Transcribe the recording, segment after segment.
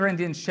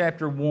Corinthians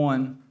chapter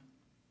 1,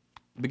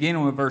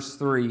 beginning with verse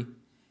 3,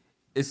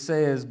 it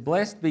says,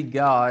 "Blessed be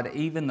God,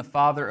 even the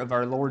Father of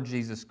our Lord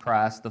Jesus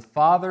Christ, the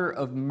Father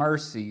of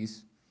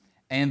mercies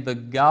and the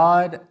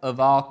God of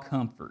all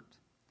comfort,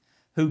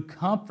 who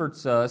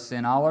comforts us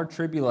in all our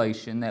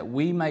tribulation, that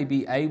we may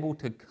be able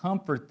to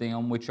comfort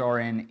them which are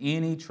in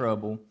any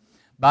trouble,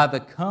 by the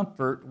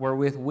comfort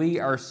wherewith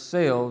we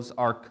ourselves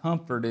are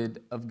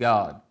comforted of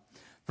God.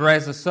 For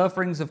as the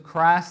sufferings of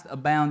Christ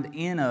abound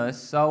in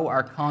us, so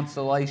our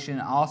consolation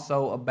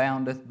also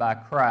aboundeth by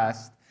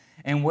Christ.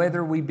 And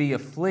whether we be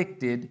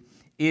afflicted,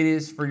 it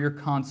is for your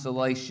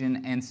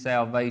consolation and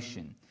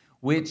salvation,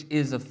 which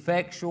is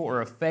effectual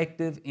or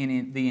effective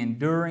in the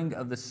enduring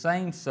of the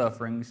same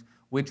sufferings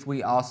which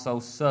we also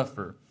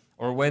suffer.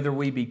 Or whether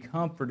we be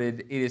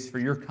comforted, it is for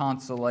your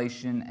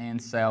consolation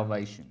and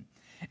salvation.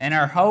 And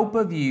our hope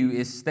of you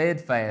is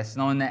steadfast,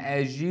 knowing that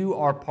as you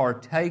are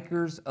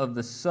partakers of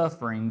the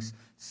sufferings,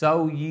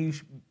 so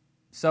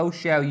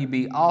shall you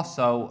be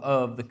also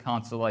of the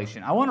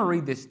consolation." I want to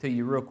read this to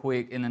you real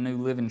quick in the New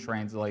Living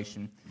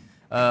Translation.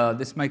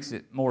 This makes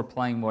it more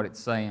plain what it's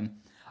saying.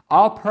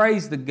 "All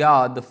praise to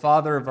God, the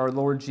Father of our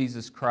Lord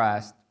Jesus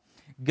Christ.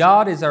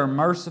 God is our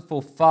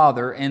merciful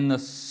Father and the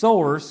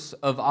source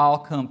of all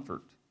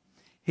comfort.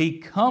 He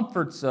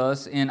comforts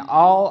us in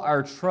all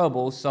our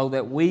troubles so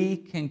that we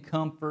can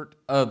comfort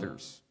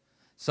others.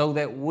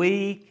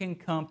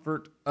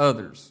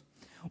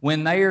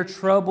 When they are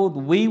troubled,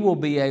 we will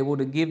be able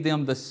to give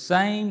them the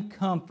same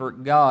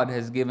comfort God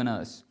has given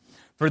us.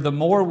 For the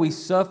more we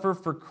suffer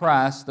for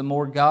Christ, the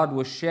more God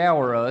will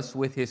shower us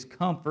with His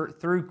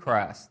comfort through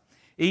Christ.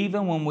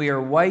 Even when we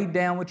are weighed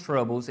down with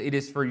troubles, it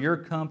is for your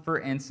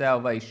comfort and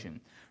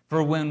salvation.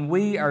 For when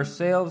we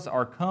ourselves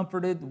are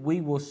comforted, we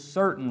will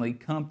certainly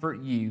comfort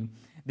you.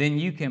 Then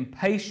you can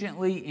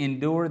patiently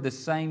endure the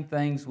same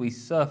things we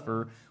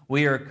suffer.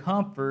 We are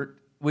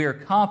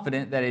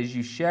confident that as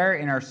you share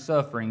in our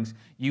sufferings,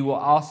 you will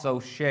also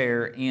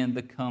share in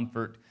the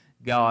comfort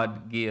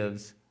God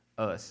gives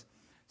us."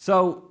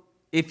 So,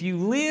 if you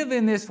live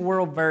in this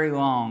world very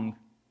long,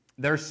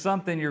 there's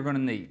something you're going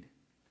to need,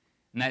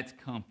 and that's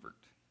comfort.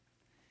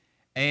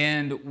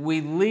 And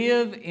we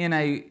live in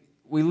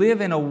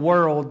a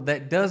world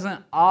that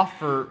doesn't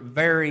offer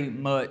very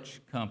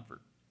much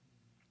comfort.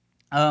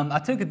 I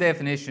took a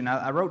definition.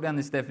 I wrote down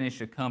this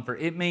definition of comfort.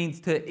 It means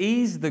to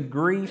ease the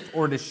grief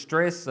or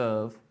distress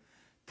of,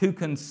 to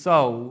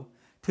console,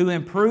 to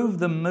improve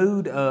the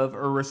mood of,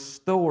 or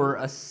restore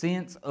a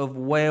sense of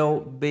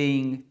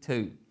well-being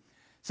to.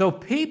 So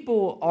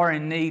people are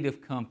in need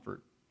of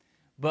comfort,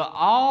 but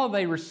all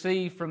they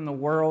receive from the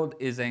world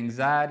is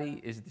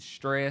anxiety, is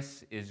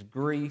distress, is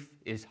grief,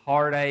 is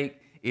heartache,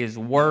 is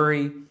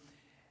worry.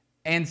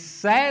 And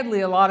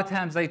sadly, a lot of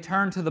times they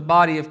turn to the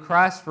body of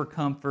Christ for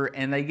comfort,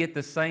 and they get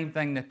the same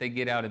thing that they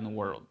get out in the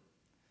world.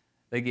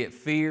 They get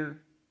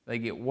fear, they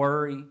get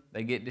worry,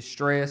 they get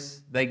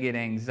distress, they get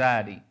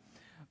anxiety.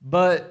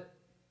 But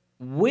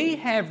we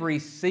have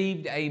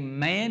received a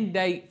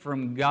mandate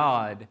from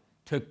God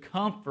to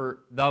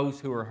comfort those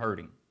who are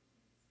hurting.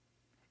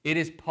 It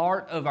is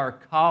part of our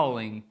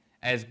calling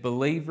as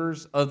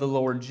believers of the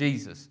Lord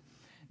Jesus.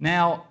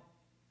 Now,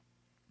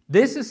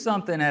 this is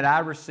something that I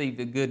received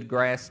a good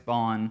grasp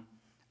on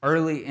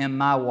early in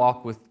my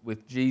walk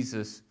with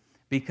Jesus,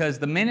 because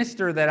the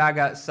minister that I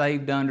got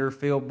saved under,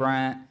 Phil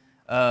Bryant,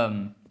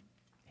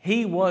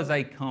 he was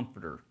a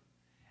comforter.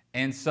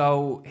 And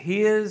so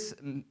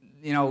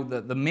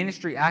the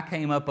ministry I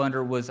came up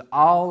under was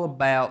all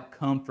about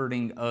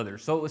comforting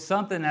others. So it was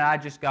something that I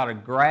just got a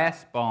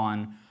grasp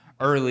on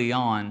early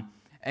on.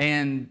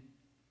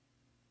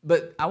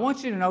 But I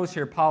want you to notice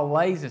here, Paul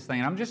lays this thing,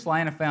 and I'm just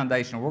laying a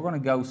foundation. We're going to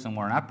go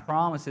somewhere, and I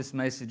promise this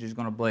message is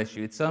going to bless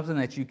you. It's something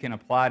that you can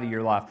apply to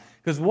your life.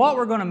 Because what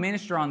we're going to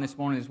minister on this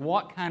morning is,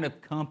 what kind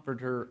of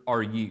comforter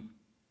are you?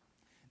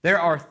 There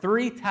are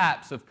three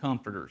types of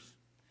comforters.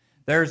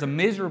 There's a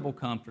miserable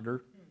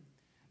comforter,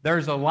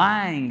 there's a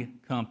lying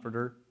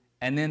comforter,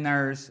 and then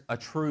there's a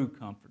true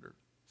comforter.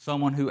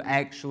 Someone who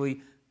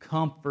actually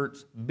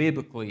comforts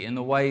biblically in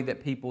the way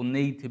that people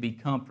need to be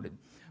comforted.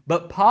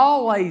 But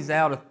Paul lays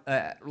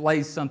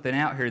something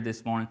out here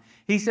this morning.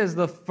 He says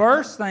the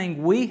first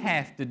thing we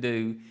have to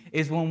do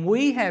is, when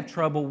we have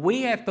trouble,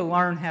 we have to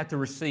learn how to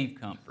receive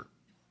comfort.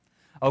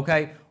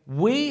 Okay?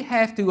 We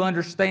have to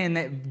understand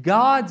that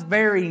God's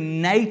very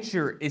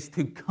nature is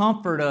to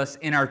comfort us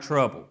in our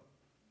trouble.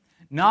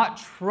 Not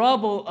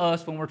trouble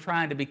us when we're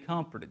trying to be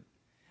comforted,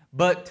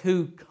 but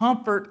to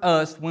comfort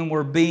us when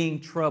we're being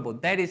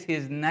troubled. That is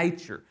His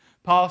nature.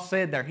 Paul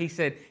said there, he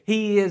said,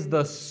 He is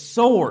the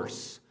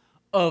source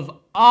of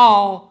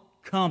all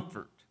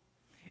comfort.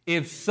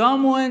 If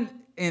someone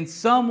in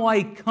some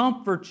way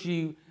comforts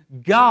you,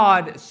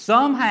 God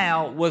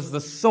somehow was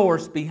the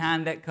source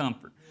behind that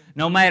comfort.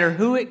 No matter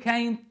who it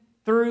came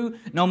through,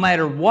 no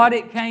matter what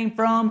it came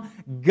from,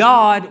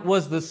 God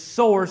was the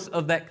source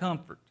of that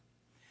comfort.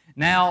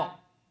 Now,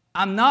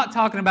 I'm not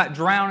talking about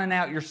drowning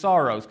out your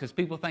sorrows, because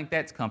people think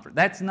that's comfort.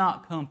 That's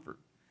not comfort.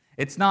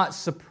 It's not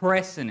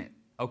suppressing it,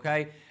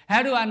 okay?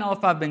 How do I know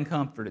if I've been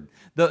comforted?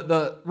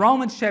 The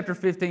Romans chapter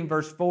 15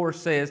 verse 4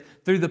 says,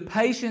 through the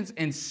patience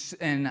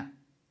and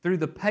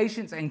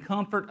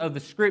comfort of the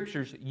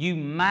Scriptures, you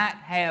might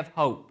have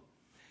hope.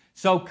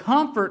 So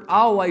comfort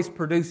always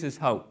produces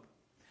hope.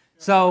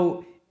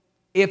 So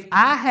if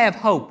I have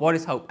hope, what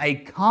is hope? A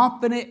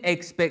confident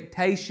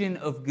expectation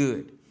of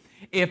good.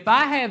 If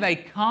I have a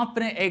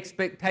confident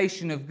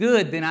expectation of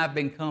good, then I've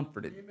been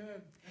comforted. Amen.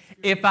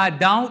 If I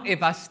don't,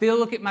 if I still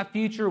look at my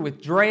future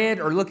with dread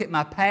or look at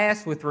my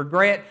past with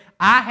regret,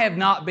 I have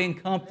not been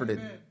comforted.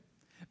 Amen.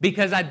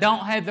 Because I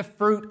don't have the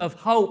fruit of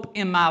hope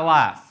in my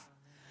life.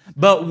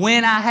 But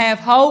when I have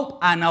hope,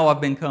 I know I've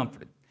been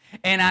comforted.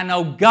 And I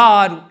know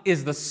God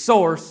is the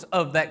source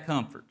of that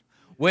comfort.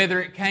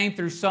 Whether it came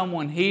through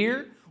someone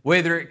here,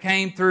 whether it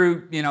came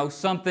through,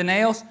 something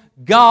else,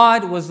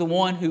 God was the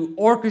one who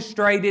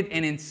orchestrated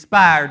and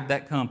inspired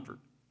that comfort.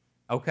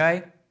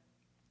 Okay?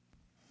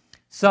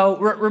 So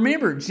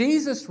remember,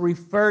 Jesus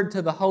referred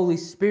to the Holy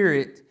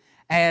Spirit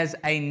as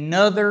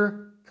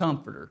another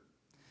comforter.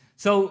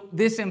 So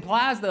this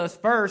implies to us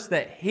first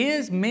that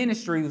His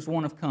ministry was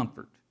one of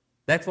comfort.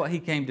 That's what He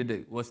came to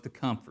do, was to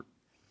comfort.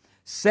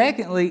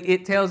 Secondly,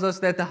 it tells us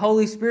that the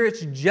Holy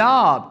Spirit's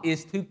job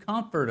is to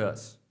comfort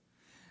us.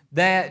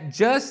 That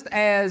just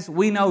as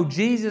we know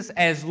Jesus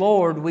as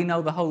Lord, we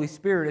know the Holy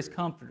Spirit as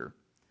Comforter.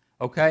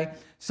 Okay?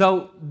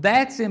 So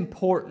that's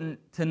important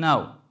to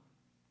know.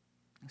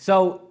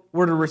 So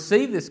we're to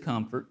receive this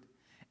comfort,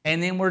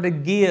 and then we're to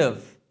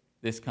give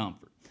this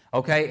comfort.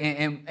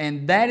 Okay?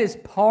 And that is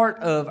part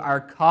of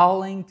our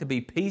calling to be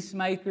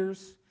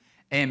peacemakers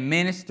and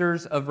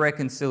ministers of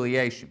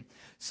reconciliation.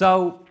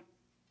 So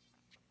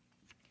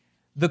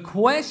the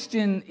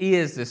question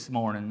is this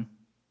morning,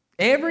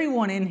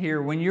 everyone in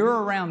here, when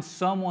you're around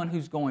someone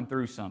who's going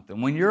through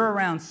something, when you're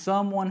around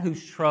someone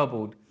who's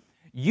troubled,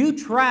 you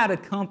try to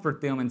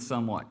comfort them in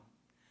some way.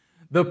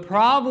 The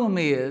problem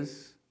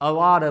is, a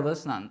lot of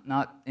us,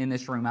 not in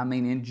this room, I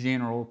mean in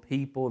general,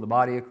 people, the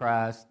body of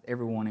Christ,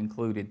 everyone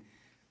included,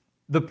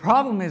 the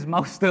problem is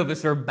most of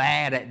us are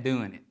bad at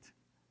doing it.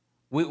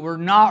 We're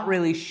not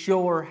really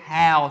sure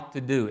how to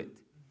do it.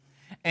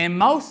 And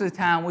most of the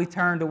time we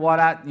turn to what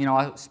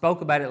I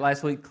spoke about it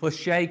last week,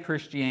 cliche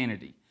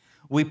Christianity.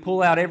 We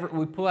pull out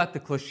the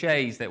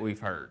cliches that we've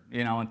heard,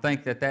 and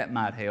think that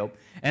might help.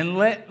 And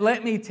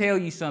let me tell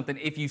you something.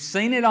 If you've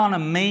seen it on a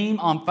meme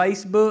on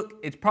Facebook,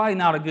 it's probably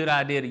not a good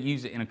idea to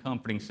use it in a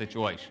comforting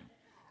situation.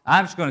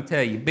 I'm just going to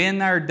tell you, been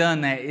there,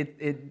 done that.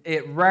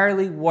 It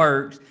rarely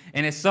works.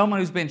 And as someone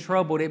who's been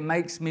troubled, it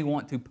makes me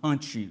want to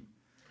punch you.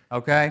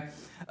 Okay?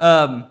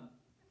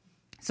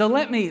 So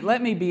let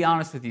me be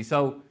honest with you.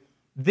 So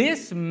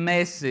this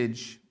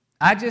message,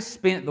 I just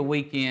spent the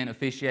weekend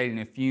officiating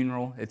a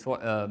funeral. It's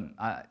what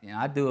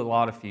I do a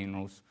lot of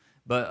funerals,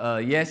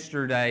 but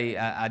yesterday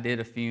I did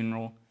a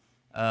funeral,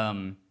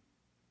 and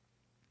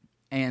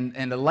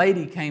a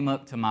lady came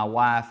up to my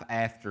wife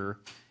after,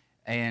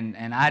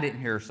 and I didn't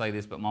hear her say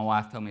this, but my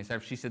wife told me this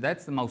after. She said,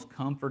 "That's the most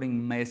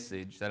comforting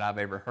message that I've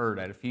ever heard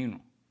at a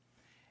funeral."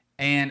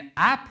 And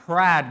I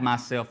pride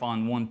myself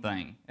on one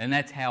thing, and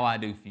that's how I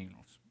do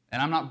funerals.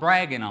 And I'm not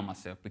bragging on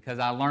myself because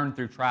I learned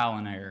through trial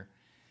and error.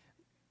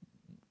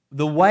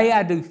 The way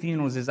I do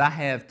funerals is I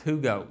have two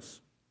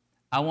goals.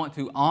 I want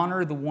to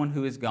honor the one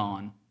who is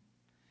gone,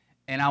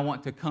 and I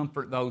want to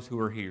comfort those who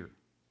are here.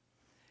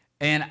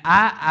 And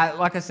I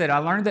like I said, I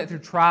learned that through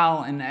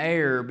trial and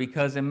error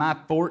because in my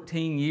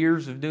 14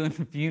 years of doing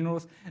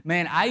funerals,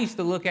 man, I used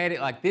to look at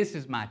it like this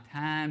is my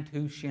time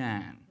to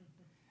shine.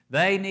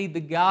 They need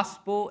the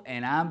gospel,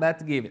 and I'm about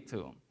to give it to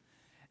them.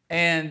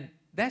 And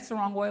that's the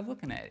wrong way of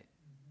looking at it.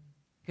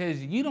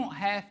 Because you don't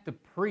have to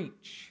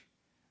preach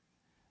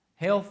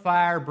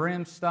hellfire,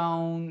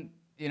 brimstone,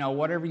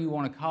 whatever you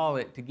want to call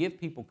it, to give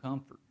people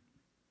comfort.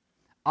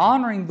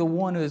 Honoring the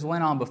one who has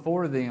went on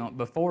before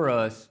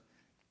us,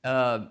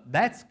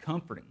 that's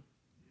comforting.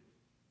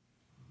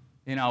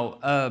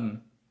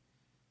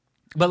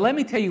 But let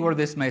me tell you where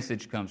this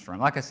message comes from.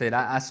 Like I said,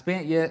 I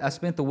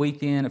spent the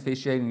weekend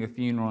officiating a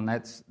funeral, and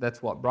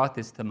that's what brought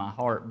this to my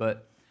heart.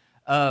 But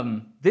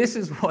this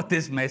is what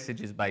this message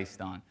is based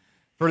on.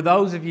 For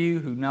those of you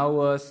who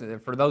know us,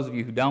 for those of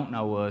you who don't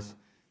know us,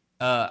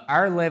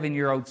 our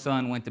 11-year-old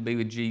son went to be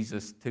with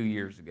Jesus 2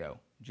 years ago,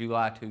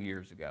 July 2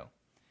 years ago.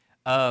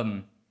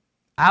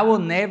 I will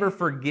never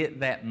forget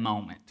that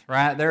moment,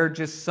 right? There are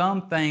just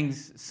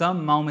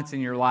some moments in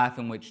your life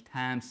in which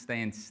time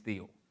stands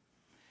still.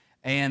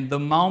 And the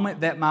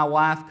moment that my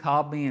wife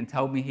called me and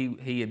told me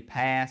he had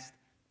passed,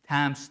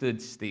 time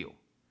stood still.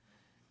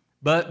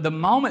 But the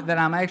moment that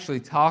I'm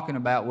actually talking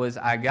about was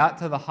I got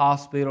to the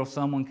hospital,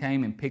 someone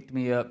came and picked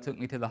me up, took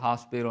me to the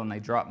hospital, and they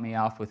dropped me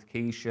off with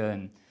Keisha.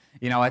 And,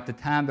 at the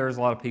time there was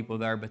a lot of people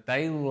there, but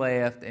they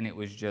left and it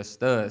was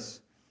just us.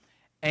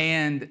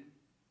 And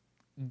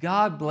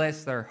God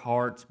bless their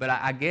hearts, but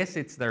I guess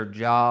it's their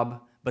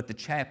job, but the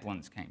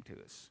chaplains came to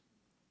us.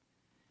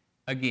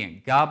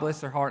 Again, God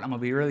bless their heart. I'm going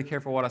to be really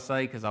careful what I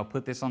say because I'll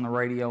put this on the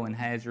radio in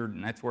Hazard,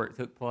 and that's where it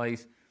took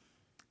place.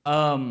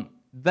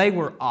 They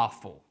were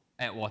awful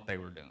at what they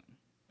were doing.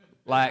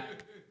 Like,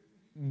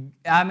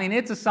 I mean,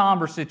 it's a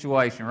somber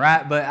situation,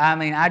 right? But I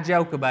mean, I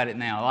joke about it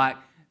now. Like,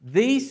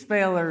 these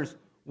fellers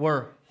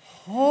were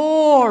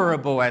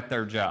horrible at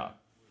their job.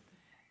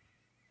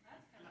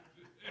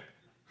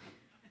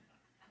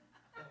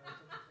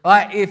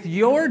 Like, if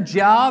your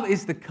job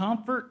is the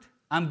comfort,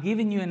 I'm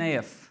giving you an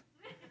F.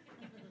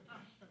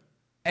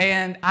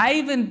 And I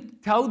even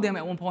told them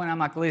at one point, I'm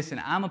like,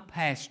 listen, I'm a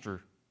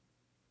pastor.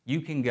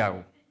 You can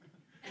go.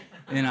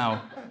 You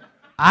know,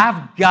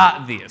 I've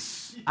got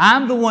this.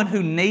 I'm the one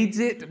who needs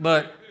it,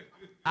 but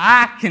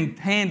I can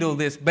handle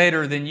this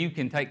better than you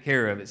can take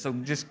care of it. So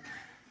just...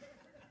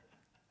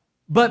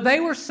 But they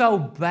were so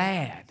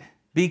bad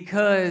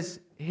because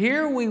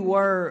here we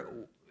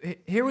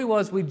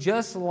was, we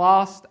just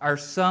lost our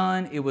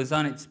son. It was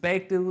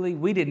unexpectedly.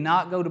 We did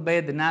not go to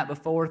bed the night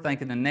before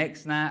thinking the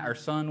next night our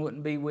son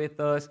wouldn't be with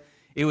us.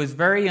 It was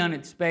very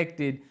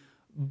unexpected.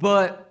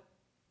 But,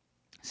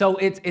 so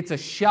it's a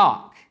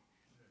shock.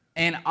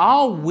 And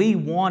all we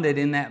wanted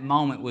in that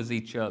moment was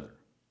each other.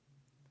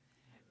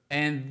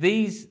 And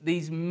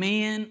these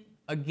men,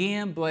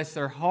 again, bless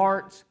their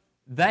hearts,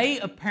 they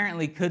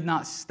apparently could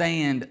not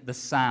stand the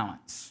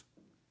silence.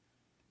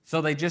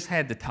 So they just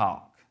had to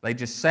talk. They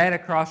just sat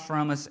across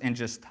from us and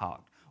just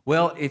talked.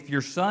 Well, if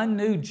your son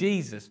knew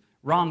Jesus,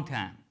 wrong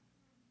time.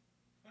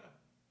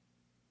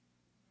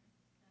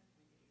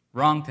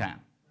 Wrong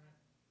time.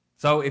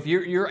 So if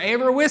you're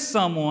ever with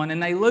someone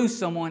and they lose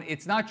someone,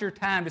 it's not your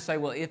time to say,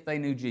 well, if they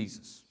knew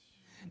Jesus.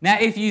 Now,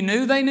 if you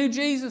knew they knew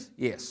Jesus,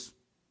 yes.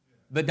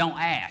 But don't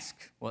ask.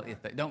 Well,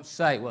 if they don't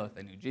say, well, if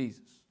they knew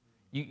Jesus.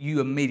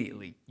 You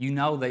immediately, you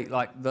know, they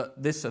like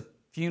this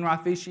funeral I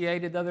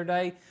officiated the other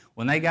day,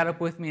 when they got up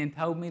with me and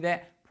told me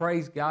that,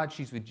 praise God,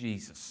 she's with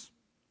Jesus.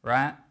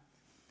 Right?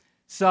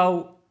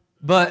 So,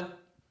 but,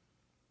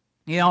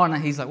 you know,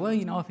 and he's like, well,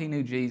 you know, if he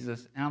knew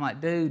Jesus. And I'm like,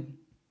 dude,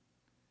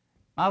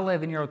 my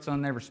 11-year-old son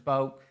never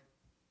spoke.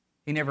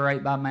 He never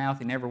ate by mouth.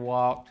 He never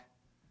walked.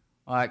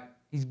 Like,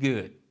 he's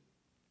good.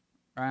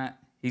 Right?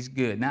 He's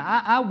good.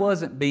 Now, I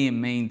wasn't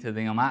being mean to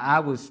them. I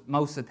was,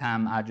 most of the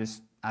time,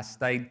 I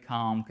stayed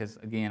calm because,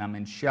 again, I'm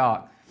in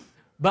shock.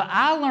 But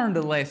I learned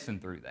a lesson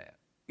through that.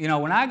 You know,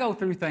 when I go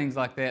through things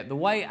like that, the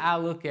way I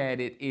look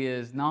at it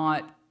is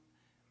not,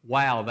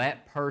 wow,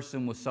 that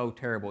person was so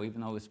terrible,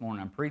 even though this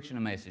morning I'm preaching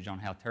a message on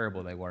how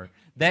terrible they were.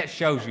 That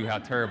shows you how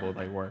terrible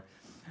they were.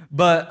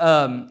 But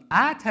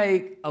I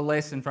take a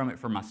lesson from it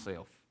for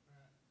myself.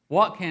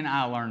 What can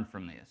I learn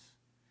from this?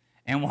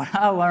 And what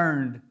I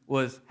learned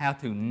was how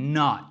to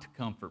not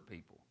comfort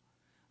people.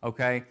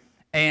 Okay?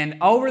 And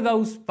over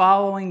those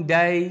following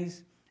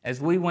days,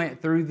 as we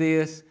went through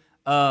this,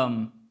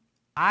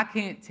 I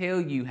can't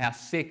tell you how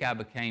sick I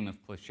became of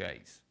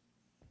cliches.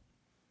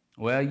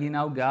 Well, you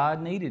know,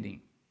 God needed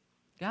him.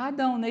 God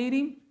don't need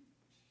him.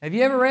 Have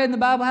you ever read in the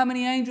Bible how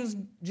many angels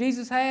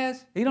Jesus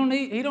has? He don't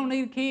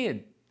need a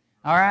kid.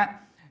 All right?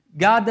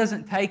 God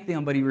doesn't take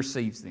them, but he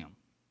receives them.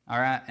 All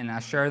right? And I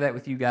share that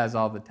with you guys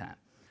all the time.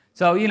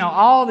 So, you know,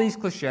 all these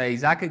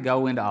cliches, I could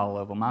go into all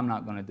of them. I'm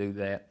not going to do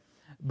that.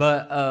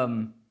 But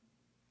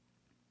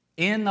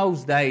in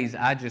those days,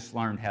 I just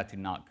learned how to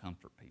not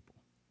comfort people.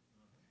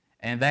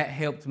 And that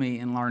helped me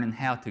in learning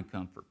how to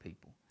comfort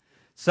people.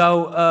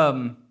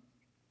 So,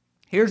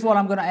 here's what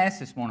I'm going to ask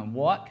this morning.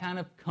 What kind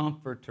of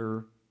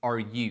comforter are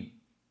you?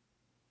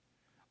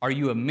 Are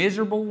you a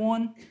miserable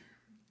one?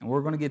 And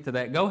we're going to get to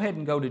that. Go ahead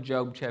and go to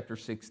Job chapter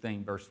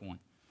 16, verse 1.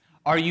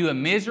 Are you a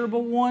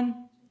miserable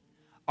one?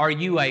 Are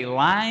you a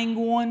lying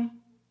one?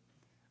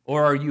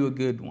 Or are you a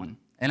good one?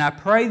 And I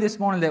pray this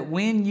morning that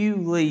when you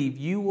leave,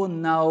 you will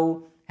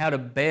know how to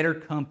better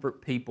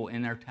comfort people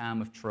in their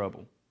time of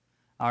trouble.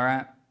 All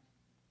right?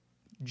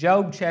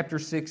 Job chapter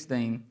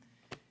 16,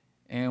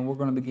 and we're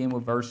going to begin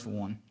with verse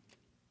 1.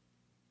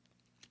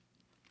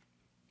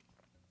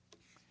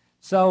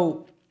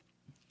 So,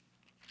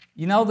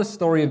 you know the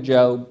story of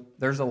Job.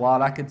 There's a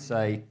lot I could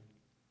say,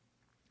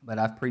 but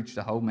I've preached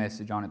a whole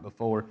message on it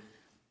before.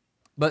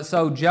 But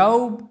so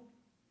Job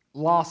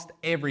lost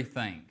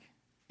everything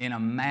in a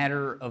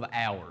matter of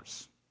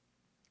hours.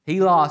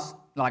 He lost,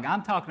 like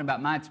I'm talking about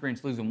my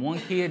experience losing one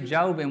kid.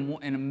 Job, in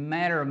a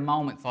matter of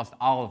moments, lost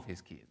all of his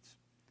kids.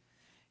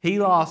 He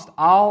lost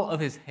all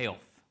of his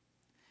health,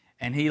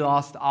 and he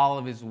lost all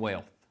of his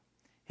wealth.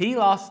 He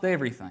lost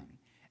everything.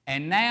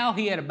 And now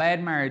he had a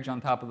bad marriage on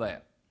top of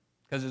that.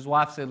 Because his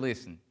wife said,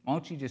 listen,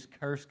 won't you just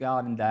curse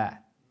God and die?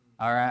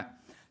 All right?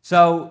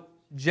 So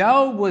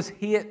Job was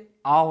hit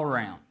all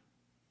around.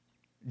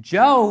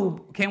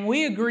 Job, can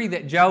we agree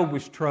that Job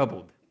was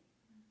troubled?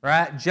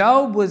 Right?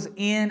 Job was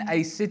in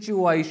a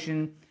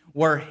situation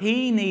where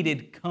he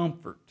needed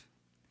comfort.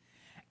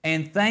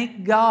 And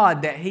thank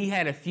God that he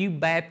had a few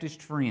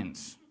Baptist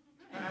friends.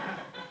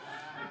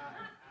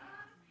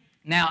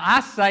 Now,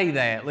 I say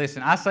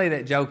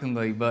that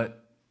jokingly,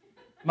 but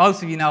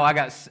most of you know I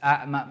got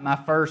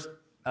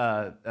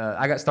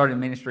started in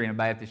ministry in a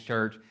Baptist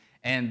church,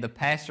 and the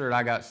pastor that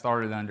I got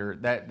started under,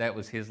 that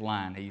was his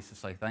line. He used to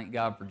say, "Thank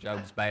God for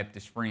Job's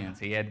Baptist friends.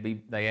 They had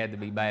to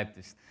be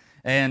Baptist."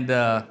 And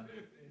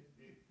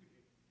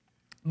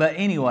But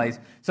anyways,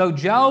 so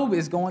Job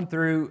is going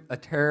through a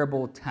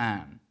terrible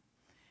time.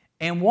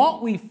 And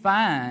what we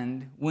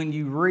find when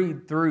you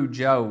read through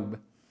Job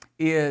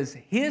is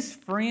his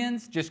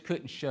friends just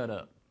couldn't shut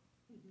up.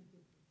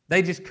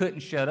 They just couldn't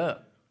shut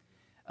up.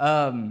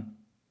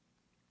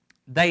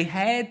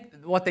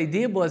 What they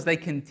did was they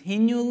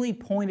continually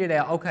pointed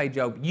out, okay,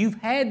 Job, you've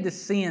had to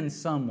sin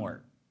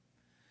somewhere.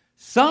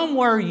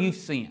 Somewhere you've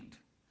sinned.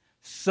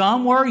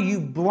 Somewhere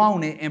you've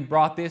blown it and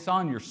brought this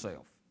on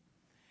yourself.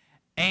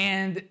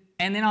 And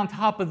then on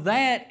top of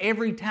that,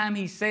 every time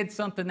he said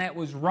something that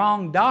was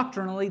wrong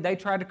doctrinally, they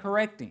tried to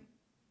correct him.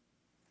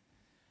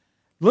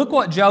 Look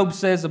what Job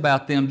says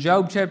about them.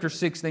 Job chapter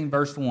 16,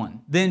 verse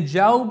 1. Then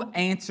Job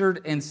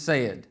answered and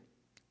said,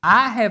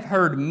 I have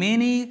heard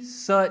many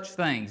such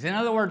things. In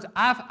other words,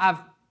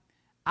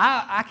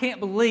 I can't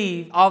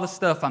believe all the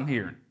stuff I'm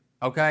hearing.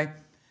 Okay?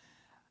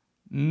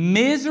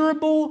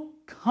 Miserable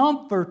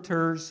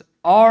comforters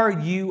are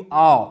you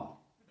all.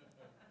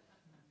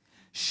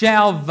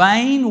 Shall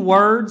vain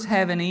words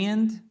have an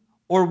end?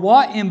 Or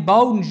what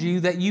emboldens you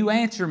that you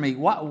answer me?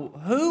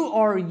 Who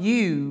are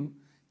you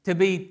to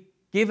be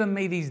giving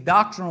me these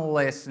doctrinal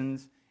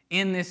lessons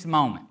in this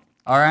moment?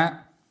 All right?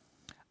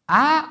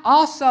 I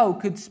also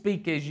could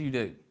speak as you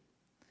do.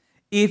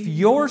 If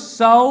your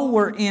soul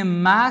were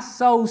in my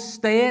soul's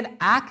stead,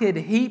 I could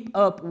heap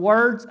up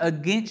words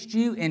against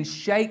you and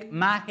shake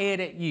my head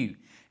at you.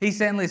 He's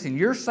saying, listen,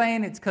 you're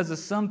saying it's because of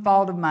some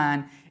fault of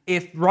mine.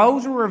 If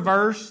roles were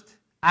reversed,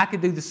 I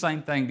could do the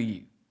same thing to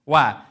you.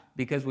 Why?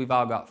 Because we've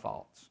all got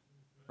faults,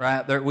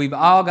 right? We've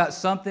all got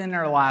something in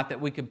our life that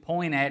we can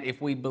point at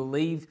if we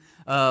believe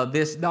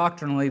this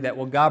doctrinally, that,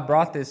 well, God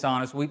brought this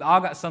on us. We've all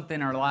got something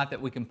in our life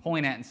that we can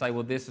point at and say,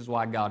 well, this is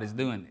why God is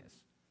doing this.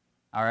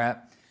 All right?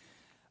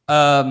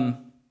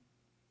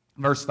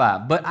 Verse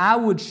 5. But I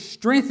would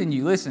strengthen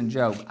you. Listen,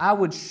 Job. I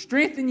would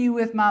strengthen you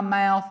with my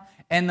mouth,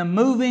 and the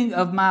moving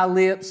of my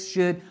lips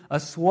should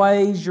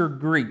assuage your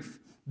grief.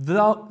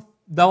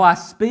 Though I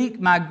speak,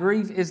 my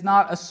grief is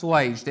not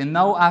assuaged, and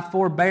though I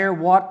forbear,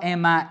 what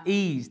am I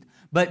eased?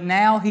 But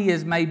now he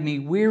has made me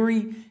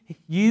weary.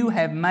 You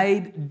have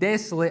made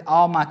desolate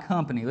all my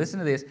company. Listen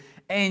to this.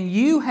 And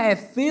you have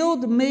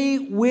filled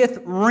me with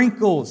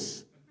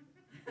wrinkles.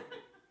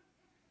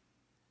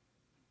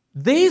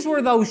 These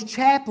were those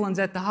chaplains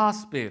at the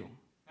hospital.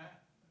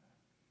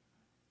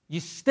 You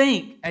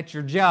stink at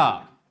your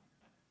job.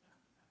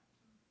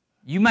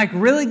 You make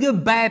really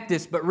good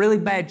Baptists, but really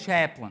bad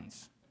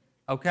chaplains.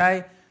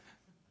 Okay?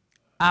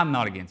 I'm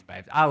not against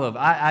Baptists.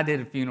 I did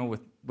a funeral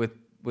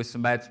with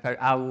some Baptist.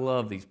 I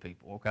love these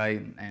people, okay?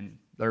 And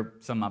they're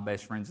some of my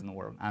best friends in the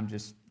world. I'm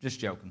just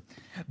joking.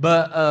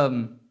 But,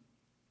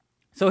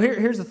 so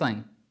here's the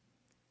thing.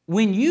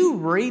 When you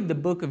read the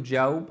book of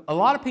Job, a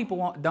lot of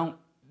people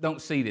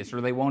don't see this,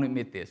 or they won't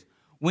admit this.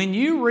 When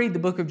you read the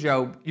book of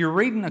Job, you're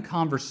reading a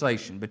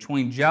conversation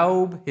between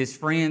Job, his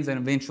friends, and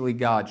eventually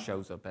God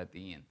shows up at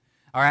the end.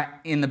 All right,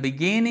 in the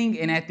beginning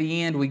and at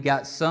the end, we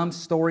got some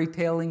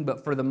storytelling,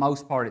 but for the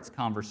most part, it's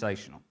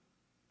conversational.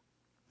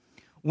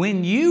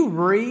 When you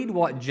read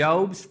what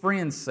Job's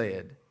friends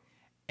said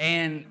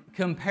and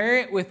compare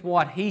it with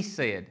what he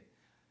said,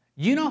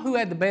 you know who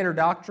had the better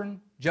doctrine?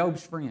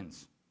 Job's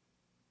friends.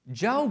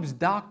 Job's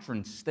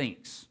doctrine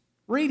stinks.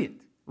 Read it.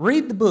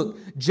 Read the book.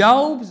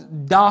 Job's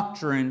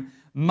doctrine,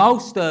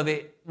 most of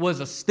it was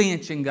a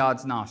stench in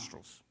God's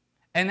nostrils.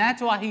 And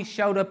that's why he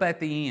showed up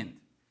at the end.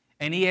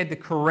 And he had to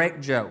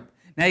correct Job.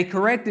 Now, he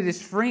corrected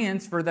his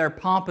friends for their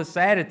pompous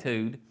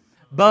attitude,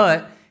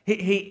 but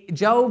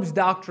Job's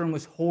doctrine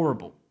was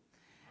horrible.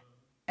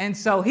 And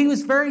so he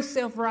was very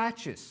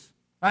self-righteous.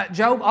 Right?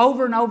 Job,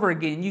 over and over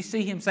again, you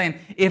see him saying,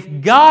 if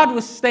God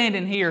was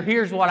standing here,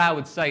 here's what I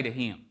would say to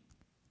him.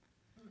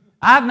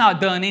 I've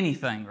not done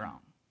anything wrong.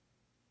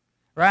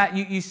 Right?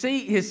 You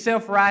see his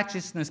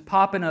self-righteousness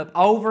popping up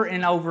over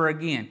and over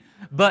again.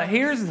 But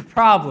here's the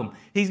problem.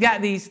 He's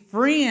got these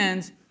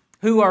friends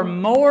who are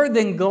more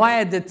than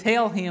glad to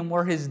tell him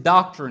where his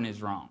doctrine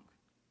is wrong.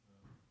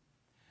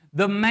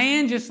 The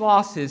man just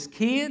lost his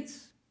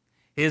kids.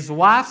 His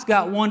wife's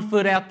got one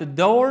foot out the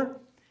door.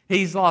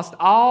 He's lost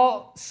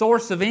all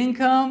source of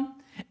income.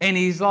 And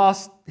he's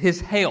lost his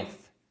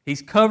health.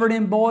 He's covered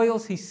in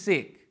boils. He's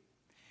sick.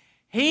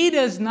 He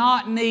does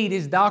not need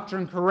his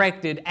doctrine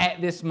corrected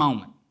at this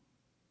moment.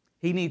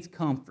 He needs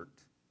comfort.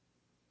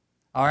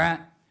 All right?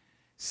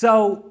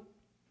 So,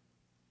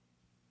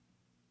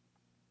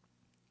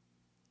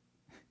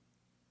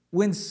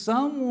 when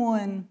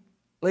someone,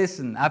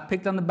 listen, I've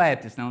picked on the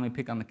Baptists, now let me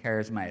pick on the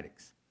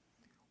Charismatics.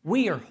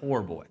 We are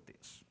horrible at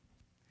this.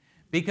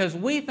 Because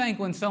we think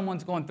when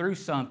someone's going through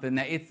something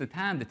that it's the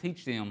time to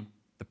teach them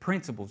the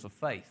principles of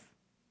faith.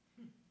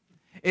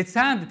 It's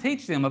time to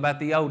teach them about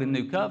the Old and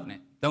New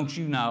Covenant. Don't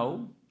you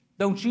know?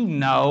 Don't you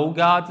know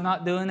God's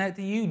not doing that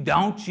to you?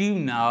 Don't you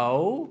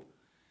know?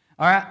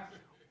 All right?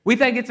 We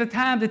think it's a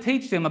time to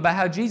teach them about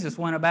how Jesus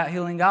went about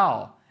healing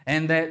all.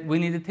 And that we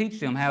need to teach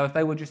them how if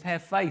they would just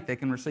have faith, they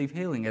can receive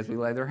healing as we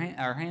lay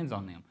our hands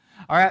on them.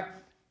 All right?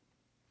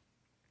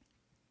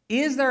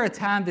 Is there a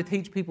time to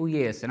teach people?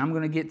 Yes, and I'm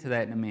going to get to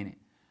that in a minute.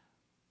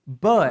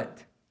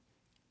 But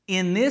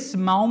in this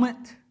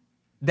moment,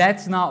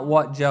 that's not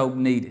what Job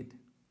needed.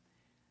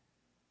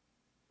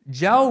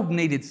 Job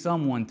needed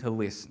someone to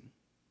listen.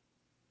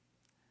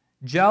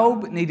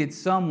 Job needed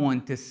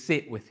someone to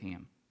sit with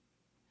him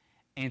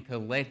and to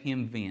let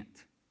him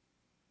vent.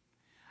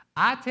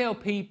 I tell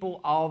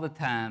people all the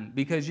time,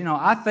 because,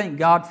 I thank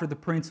God for the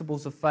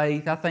principles of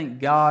faith. I thank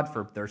God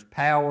for there's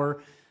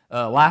power.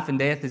 Life and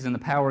death is in the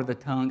power of the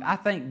tongue. I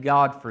thank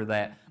God for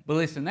that. But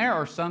listen, there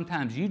are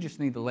sometimes you just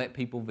need to let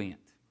people vent.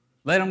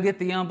 Let them get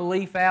the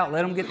unbelief out.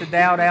 Let them get the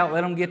doubt out.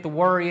 Let them get the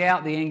worry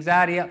out, the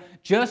anxiety out.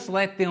 Just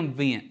let them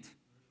vent.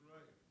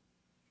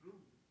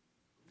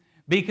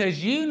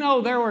 Because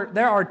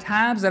there are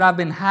times that I've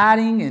been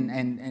hiding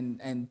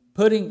and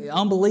putting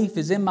unbelief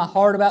is in my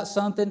heart about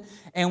something.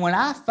 And when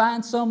I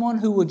find someone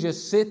who will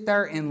just sit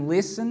there and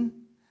listen,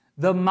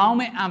 the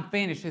moment I'm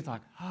finished, it's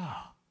like,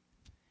 oh.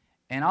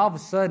 And all of a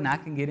sudden I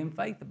can get in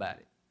faith about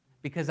it.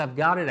 Because I've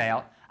got it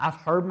out. I've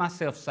heard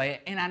myself say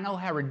it. And I know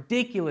how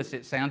ridiculous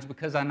it sounds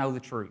because I know the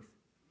truth.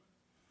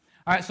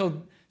 All right,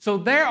 so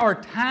there are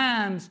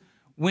times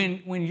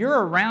when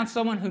you're around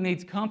someone who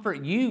needs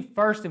comfort, you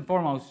first and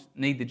foremost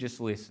need to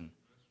just listen.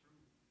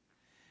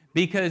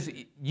 Because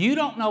you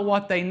don't know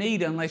what they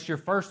need unless you're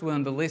first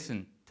willing to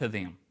listen to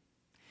them.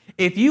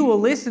 If you will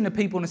listen to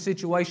people in a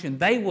situation,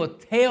 they will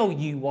tell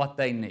you what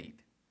they need.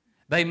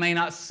 They may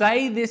not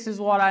say, this is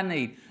what I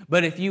need,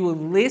 but if you will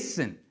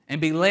listen and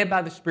be led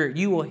by the Spirit,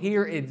 you will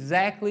hear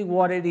exactly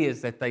what it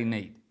is that they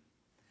need.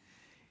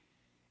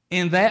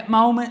 In that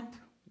moment,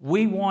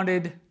 we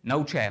wanted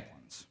no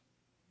chaplains,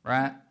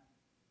 right?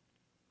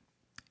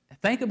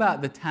 Think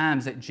about the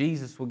times that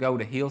Jesus would go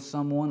to heal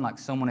someone, like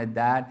someone had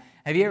died.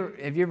 Have you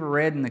ever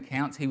read in the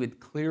accounts, he would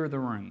clear the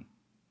room.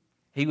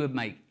 He would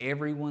make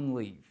everyone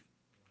leave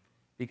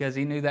because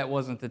he knew that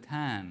wasn't the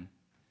time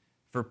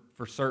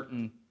for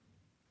certain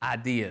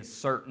ideas,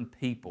 certain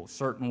people,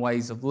 certain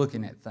ways of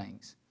looking at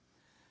things.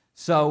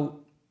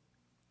 So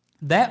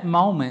that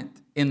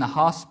moment in the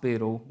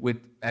hospital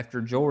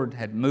after George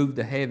had moved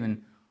to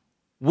heaven,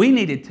 we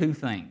needed two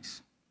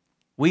things.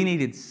 We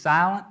needed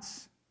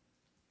silence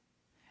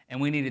and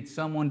we needed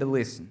someone to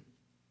listen.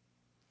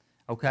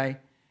 Okay?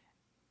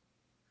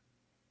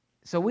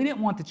 So we didn't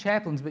want the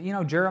chaplains, but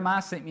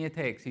Jeremiah sent me a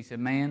text. He said,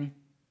 man,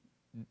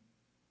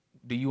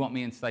 do you want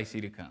me and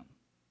Stacy to come?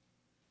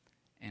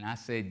 And I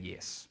said,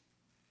 yes.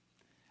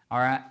 All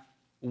right?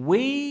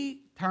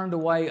 We turned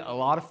away a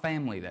lot of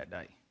family that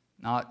day.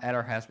 Not at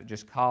our house, but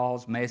just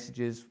calls,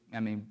 messages.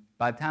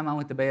 By the time I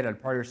went to bed,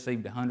 I'd probably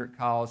received 100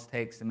 calls,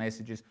 texts, and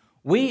messages.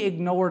 We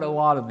ignored a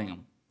lot of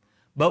them.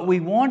 But we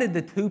wanted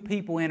the two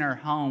people in our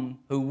home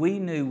who we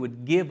knew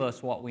would give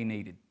us what we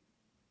needed.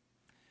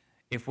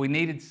 If we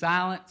needed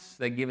silence,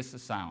 they'd give us the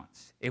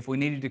silence. If we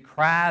needed to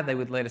cry, they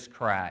would let us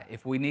cry.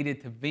 If we needed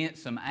to vent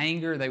some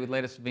anger, they would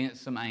let us vent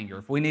some anger.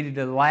 If we needed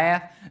to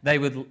laugh, they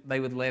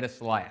would let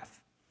us laugh.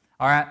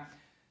 All right?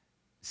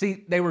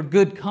 See, they were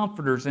good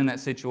comforters in that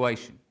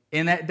situation.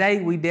 In that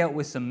day, we dealt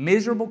with some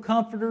miserable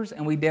comforters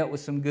and we dealt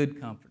with some good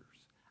comforters.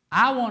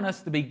 I want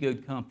us to be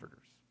good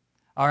comforters.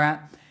 All right?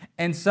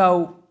 And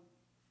so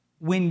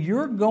when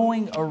you're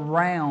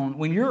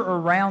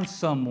around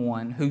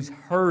someone who's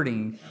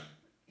hurting,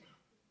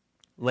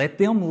 let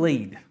them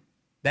lead.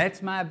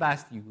 That's my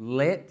advice to you.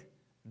 Let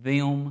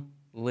them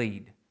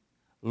lead.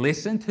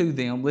 Listen to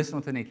them. Listen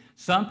what they need.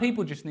 Some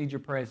people just need your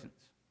presence.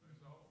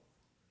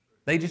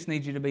 They just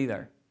need you to be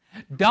there.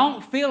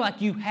 Don't feel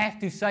like you have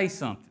to say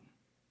something.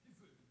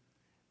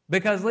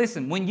 Because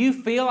listen, when you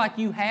feel like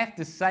you have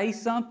to say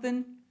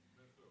something,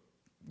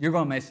 you're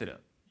going to mess it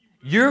up.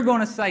 You're going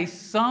to say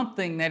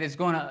something that is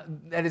going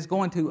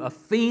to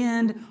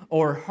offend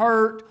or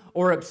hurt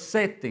or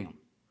upset them.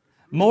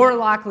 More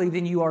likely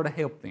than you are to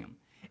help them.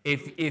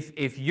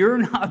 If you're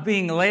not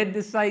being led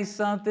to say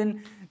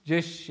something,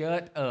 just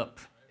shut up.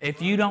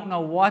 If you don't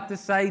know what to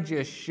say,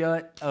 just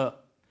shut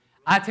up.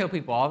 I tell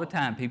people all the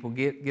time, people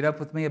get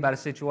up with me about a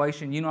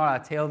situation, you know what I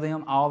tell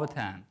them all the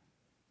time?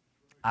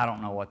 I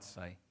don't know what to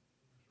say.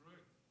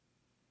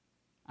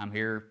 I'm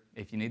here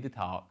if you need to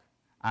talk.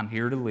 I'm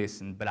here to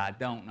listen, but I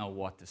don't know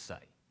what to say.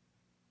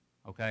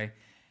 Okay?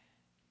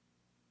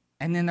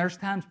 And then there's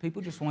times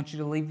people just want you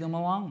to leave them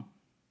alone.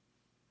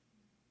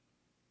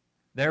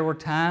 There were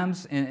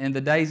times in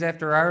the days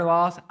after our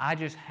loss, I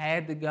just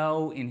had to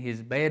go in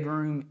his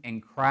bedroom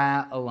and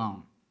cry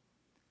alone.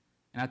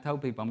 And I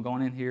told people, I'm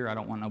going in here. I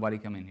don't want nobody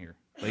to come in here.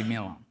 Leave me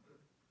alone.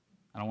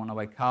 I don't want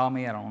nobody to call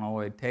me. I don't want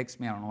nobody to text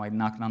me. I don't want nobody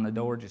knocking on the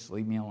door. Just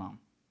leave me alone.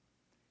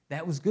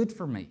 That was good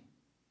for me.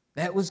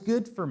 That was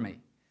good for me.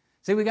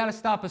 See, we got to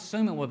stop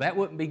assuming, well, that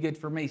wouldn't be good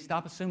for me.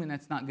 Stop assuming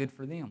that's not good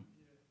for them.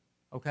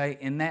 Okay?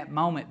 In that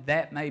moment,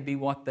 that may be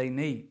what they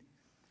need.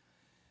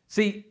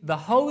 See, the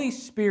Holy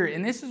Spirit,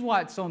 and this is why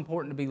it's so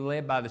important to be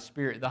led by the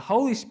Spirit. The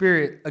Holy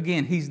Spirit,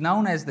 again, He's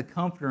known as the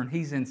Comforter, and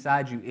He's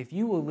inside you. If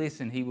you will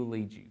listen, He will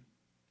lead you.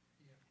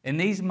 In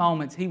these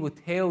moments, He will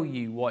tell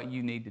you what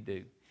you need to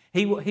do.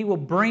 He will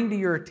bring to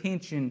your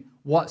attention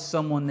what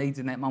someone needs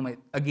in that moment,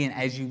 again,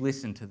 as you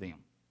listen to them.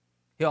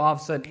 He'll all of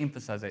a sudden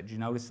emphasize that. Did you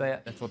notice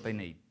that? That's what they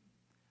need.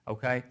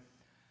 Okay?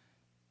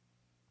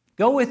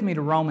 Go with me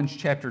to Romans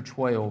chapter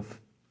 12,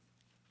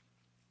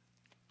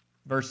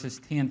 verses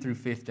 10 through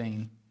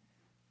 15.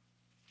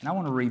 And I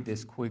want to read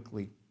this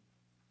quickly.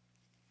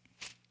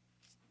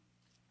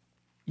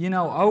 You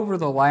know, over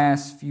the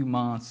last few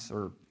months,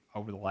 or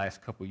over the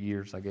last couple of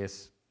years, I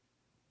guess,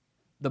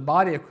 the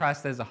body of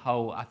Christ as a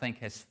whole, I think,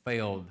 has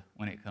failed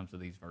when it comes to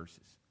these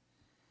verses.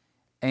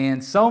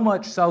 And so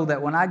much so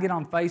that when I get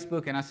on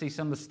Facebook and I see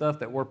some of the stuff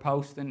that we're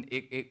posting,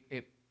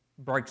 it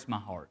breaks my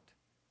heart.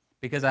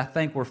 Because I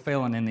think we're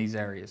failing in these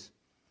areas.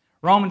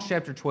 Romans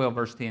chapter 12,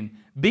 verse 10.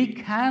 Be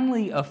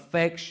kindly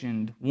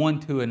affectioned one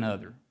to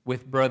another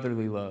with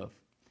brotherly love,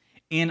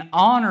 in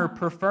honor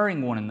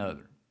preferring one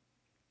another.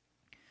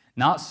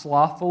 Not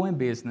slothful in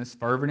business,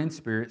 fervent in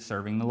spirit,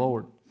 serving the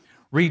Lord.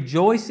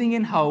 Rejoicing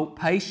in hope,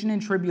 patient in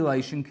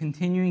tribulation,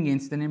 continuing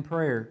instant in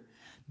prayer.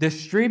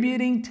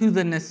 Distributing to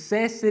the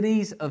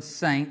necessities of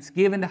saints,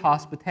 given to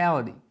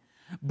hospitality.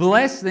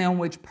 Bless them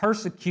which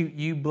persecute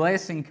you,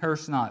 bless and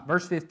curse not.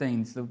 Verse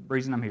 15 is the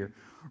reason I'm here.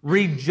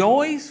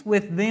 Rejoice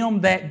with them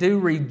that do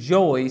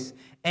rejoice,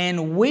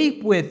 and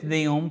weep with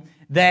them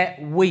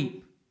that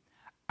weep.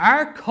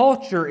 Our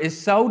culture is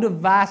so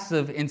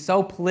divisive and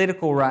so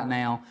political right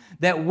now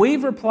that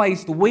we've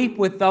replaced weep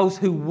with those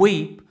who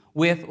weep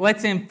with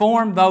let's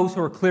inform those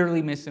who are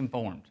clearly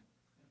misinformed.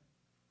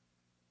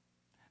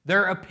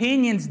 Their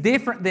opinion's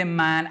different than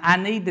mine. I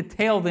need to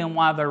tell them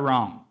why they're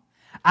wrong.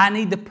 I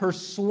need to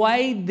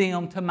persuade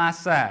them to my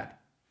side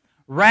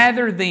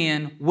rather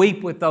than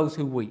weep with those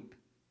who weep.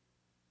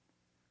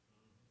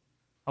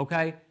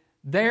 Okay?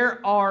 Right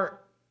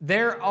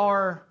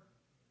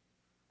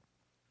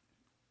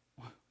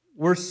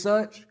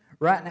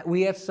now,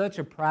 we have such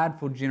a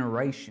prideful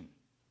generation.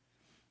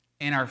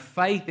 And our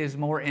faith is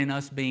more in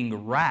us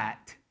being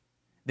right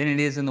than it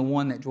is in the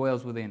one that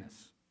dwells within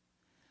us.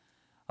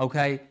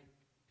 Okay?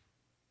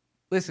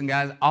 Listen,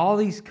 guys, all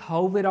these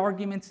COVID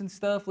arguments and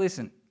stuff,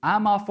 listen,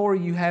 I'm all for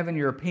you having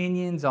your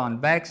opinions on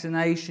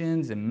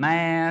vaccinations and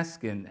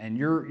masks and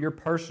your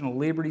personal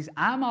liberties.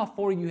 I'm all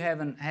for you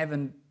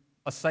having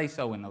a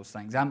say-so in those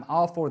things. I'm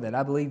all for that.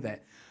 I believe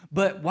that.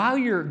 But while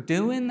you're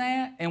doing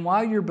that and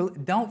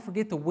don't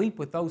forget to weep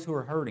with those who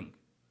are hurting.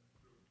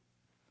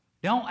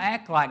 Don't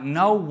act like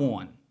no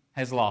one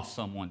has lost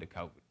someone to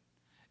COVID.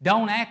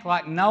 Don't act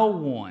like no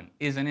one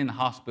isn't in the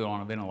hospital on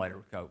a ventilator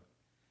with COVID.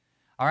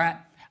 All right?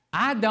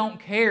 I don't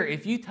care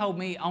if you told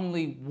me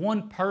only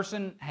one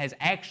person has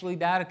actually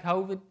died of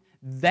COVID,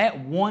 that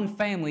one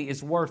family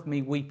is worth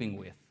me weeping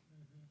with.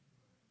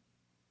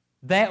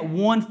 That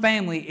one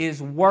family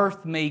is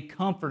worth me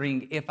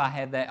comforting if I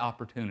have that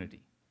opportunity.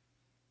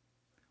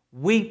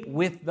 Weep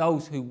with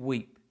those who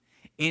weep.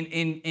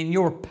 In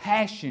your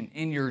passion,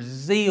 in your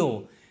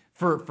zeal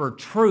for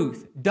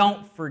truth,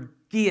 don't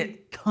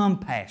forget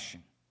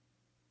compassion.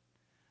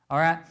 All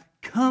right?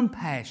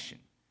 Compassion.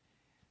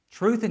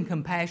 Truth and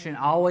compassion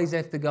always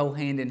have to go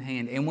hand in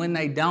hand. And when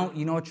they don't,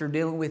 you know what you're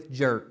dealing with?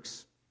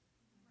 Jerks.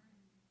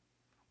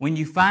 When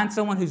you find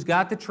someone who's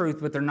got the truth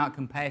but they're not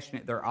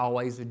compassionate, they're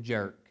always a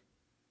jerk.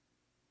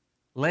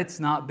 Let's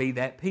not be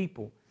that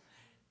people.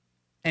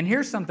 And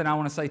here's something I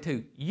want to say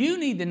too. You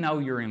need to know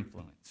your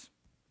influence.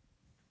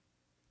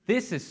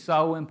 This is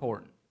so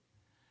important.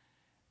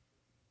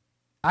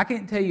 I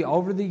can't tell you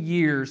over the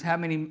years how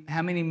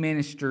many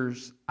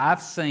ministers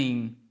I've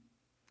seen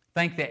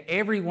think that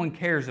everyone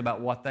cares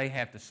about what they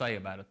have to say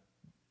about a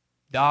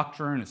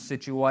doctrine, a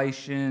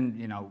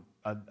situation,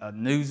 a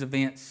news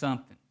event,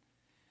 something.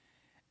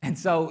 And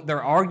so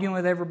they're arguing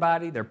with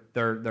everybody.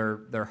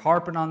 They're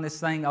harping on this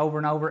thing over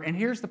and over. And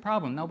here's the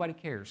problem: nobody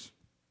cares.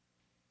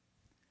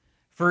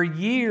 For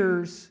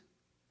years,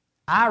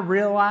 I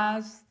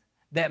realized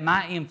that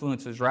my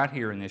influence is right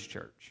here in this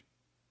church.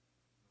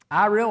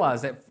 I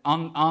realized that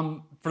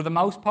for the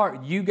most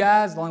part, you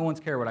guys, the only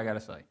ones care what I got to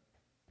say.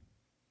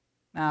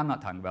 Now, I'm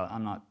not talking about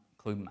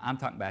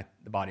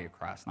the body of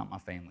Christ, not my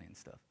family and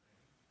stuff.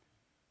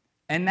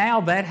 And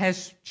now that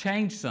has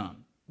changed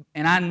some.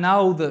 And I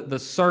know the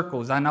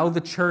circles, I know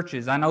the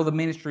churches, I know the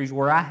ministries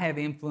where I have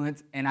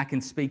influence and I can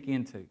speak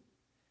into.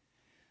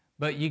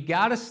 But you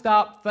got to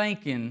stop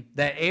thinking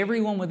that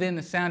everyone within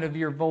the sound of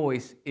your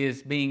voice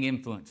is being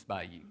influenced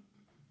by you.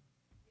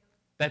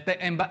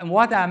 And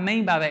what I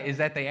mean by that is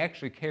that they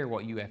actually care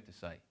what you have to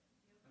say.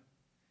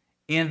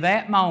 In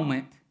that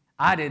moment,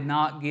 I did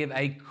not give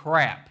a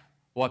crap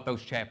what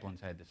those chaplains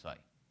had to say.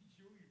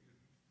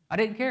 I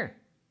didn't care.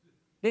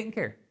 Didn't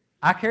care.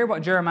 I cared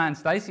what Jeremiah and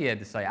Stacy had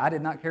to say. I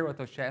did not care what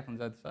those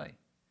chaplains had to say.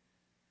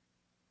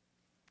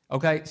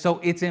 Okay, so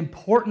it's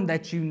important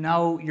that you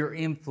know your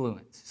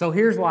influence. So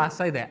here's why I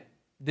say that.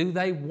 Do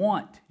they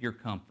want your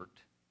comfort?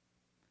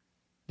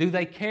 Do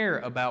they care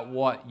about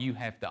what you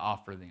have to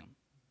offer them?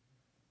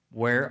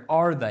 Where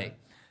are they?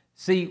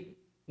 See,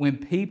 when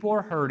people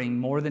are hurting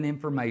more than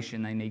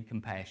information, they need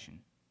compassion.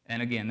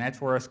 And again, that's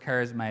where us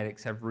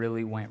charismatics have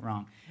really went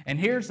wrong. And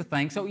here's the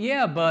thing. So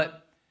yeah,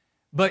 but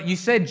you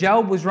said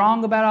Job was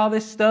wrong about all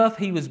this stuff.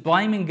 He was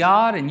blaming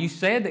God, and you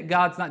said that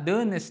God's not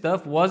doing this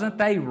stuff. Wasn't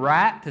they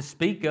right to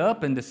speak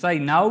up and to say,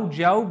 no,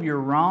 Job, you're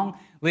wrong?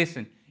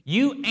 Listen,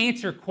 You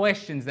answer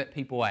questions that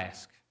people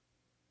ask.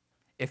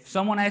 If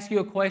someone asks you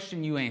a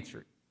question, you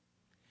answer it.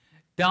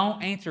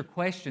 Don't answer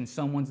questions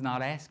someone's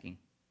not asking.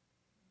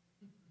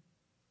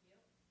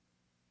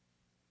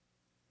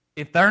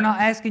 If they're not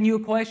asking you a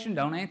question,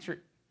 don't answer it.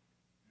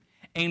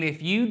 And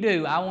if you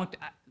do, I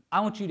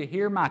want you to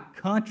hear my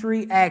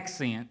country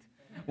accent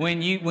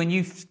when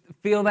you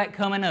feel that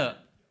coming up.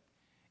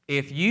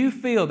 If you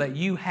feel that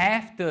you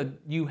have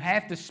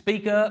to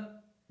speak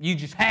up, you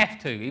just have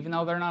to, even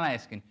though they're not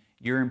asking.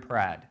 You're in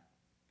pride.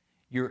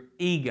 Your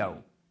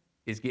ego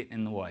is getting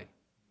in the way.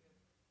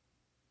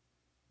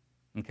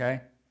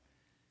 Okay?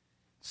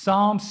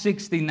 Psalm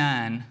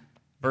 69,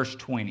 verse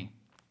 20.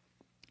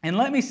 And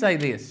let me say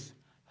this.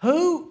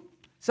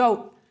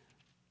 So,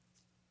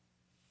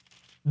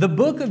 the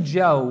book of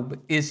Job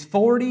is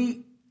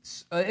 40,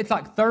 it's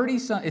like 30,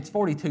 it's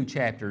 42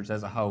 chapters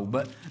as a whole,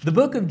 but the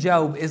book of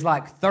Job is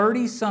like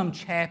 30-some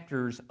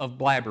chapters of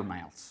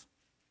blabbermouths.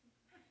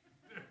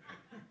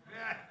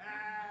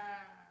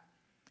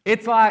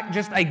 It's like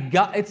just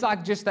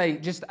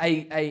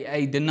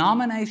a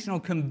denominational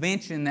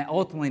convention that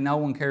ultimately no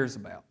one cares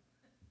about.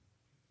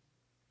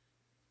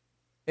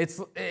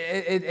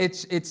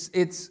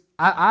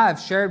 I've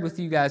shared with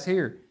you guys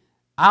here.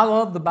 I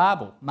love the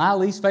Bible. My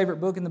least favorite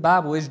book in the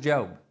Bible is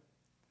Job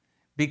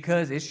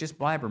because it's just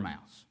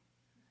blabbermouths.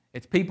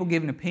 It's people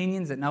giving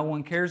opinions that no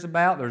one cares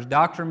about. There's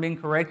doctrine being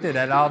corrected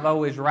that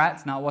although is right,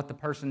 it's not what the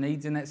person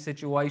needs in that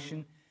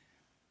situation.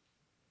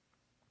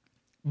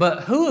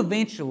 But who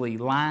eventually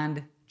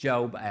lined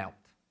Job out?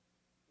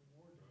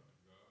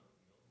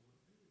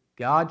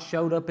 God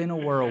showed up in a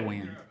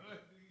whirlwind.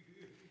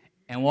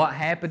 And what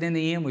happened in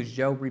the end was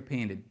Job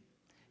repented.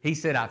 He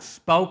said, I've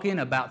spoken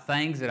about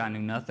things that I knew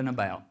nothing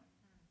about.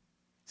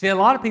 See, a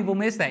lot of people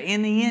miss that.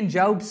 In the end,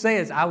 Job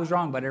says, I was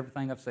wrong about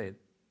everything I've said.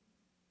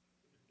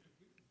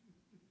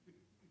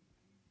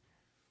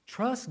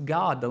 Trust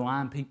God to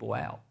line people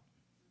out.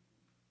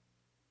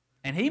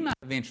 And He might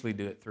eventually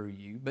do it through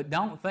you, but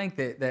don't think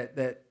that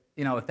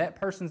if that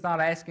person's not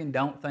asking,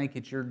 don't think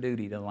it's your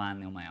duty to line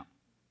them out.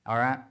 All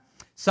right?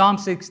 Psalm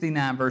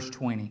 69, verse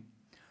 20.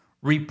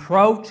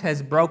 Reproach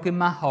has broken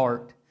my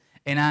heart,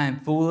 and I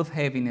am full of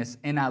heaviness,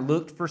 and I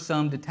looked for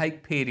some to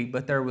take pity,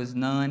 but there was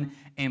none,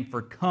 and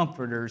for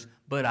comforters,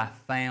 but I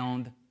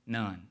found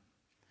none.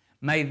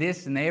 May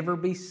this never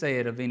be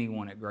said of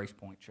anyone at Grace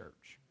Point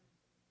Church.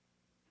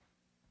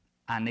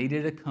 I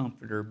needed a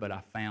comforter, but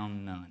I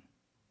found none.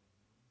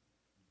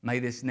 May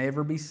this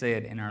never be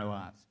said in our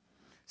lives.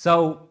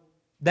 So,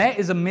 that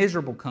is a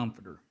miserable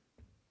comforter.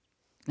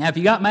 Now, if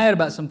you got mad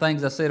about some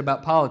things I said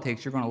about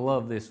politics, you're going to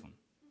love this one.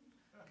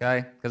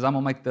 Okay? Because I'm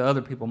going to make the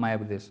other people mad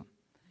with this one.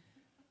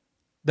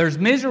 There's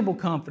miserable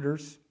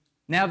comforters.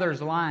 Now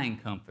there's lying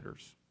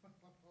comforters.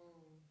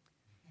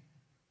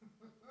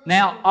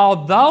 Now,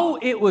 although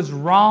it was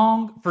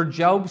wrong for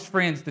Job's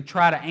friends to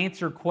try to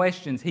answer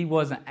questions he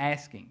wasn't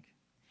asking,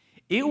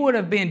 it would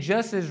have been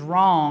just as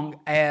wrong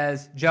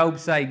as Job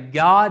say,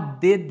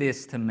 God did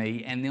this to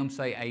me, and them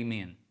say,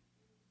 amen.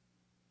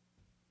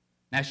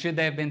 Now, should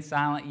they have been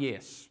silent?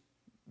 Yes.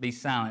 Be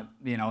silent,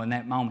 in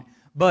that moment.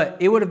 But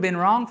it would have been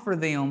wrong for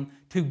them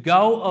to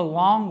go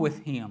along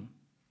with him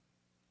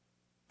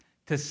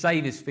to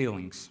save his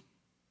feelings.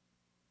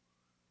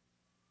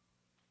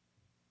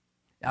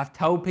 I've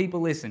told people,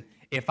 listen,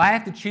 if I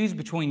have to choose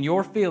between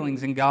your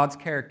feelings and God's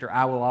character,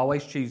 I will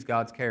always choose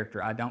God's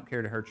character. I don't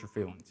care to hurt your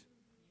feelings.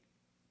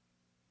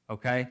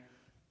 Okay?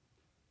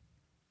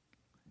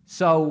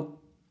 So,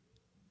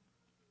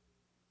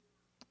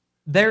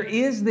 there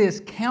is this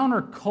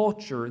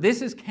counterculture.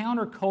 This is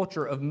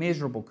counterculture of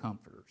miserable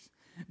comforters.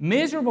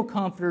 Miserable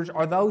comforters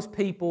are those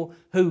people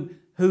who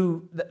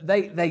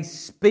they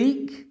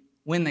speak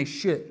when they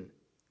shouldn't.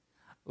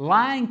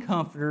 Lying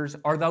comforters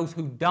are those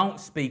who don't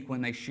speak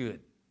when they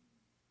should.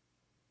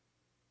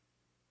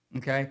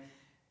 Okay?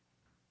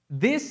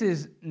 This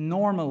is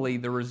normally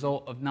the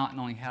result of not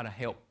knowing how to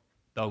help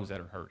those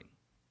that are hurting.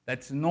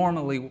 That's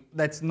normally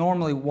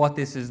what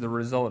this is the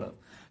result of.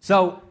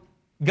 So,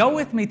 go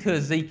with me to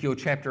Ezekiel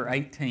chapter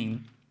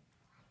 18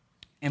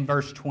 and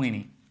verse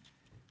 20.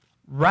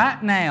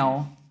 Right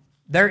now,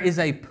 there is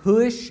a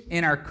push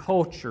in our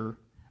culture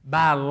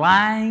by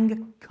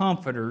lying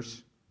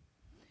comforters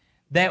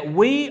that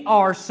we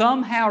are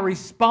somehow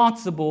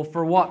responsible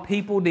for what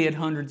people did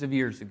hundreds of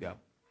years ago.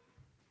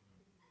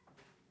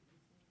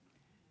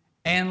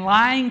 And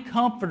lying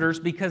comforters,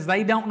 because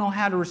they don't know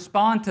how to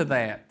respond to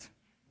that,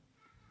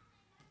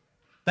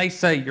 they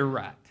say, you're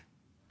right.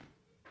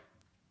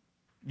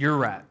 You're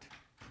right.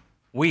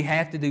 We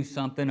have to do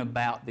something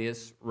about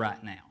this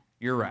right now.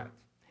 You're right.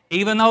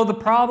 Even though the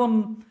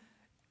problem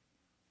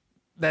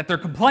that they're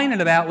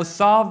complaining about was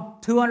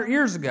solved 200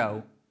 years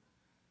ago,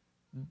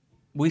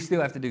 we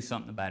still have to do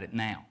something about it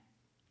now.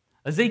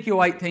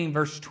 Ezekiel 18,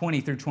 verse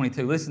 20 through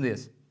 22. Listen to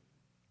this.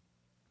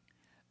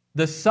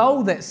 The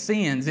soul that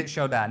sins, it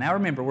shall die. Now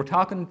remember, we're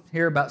talking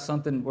here about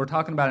something, we're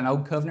talking about an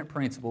old covenant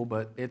principle,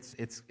 but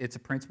it's a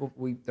principle,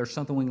 there's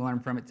something we can learn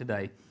from it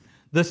today.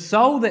 The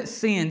soul that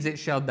sins, it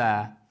shall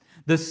die.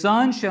 The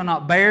Son shall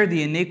not bear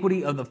the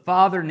iniquity of the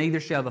Father, neither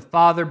shall the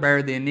Father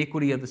bear the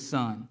iniquity of the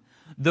Son.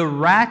 The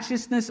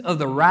righteousness of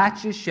the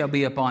righteous shall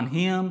be upon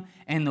him,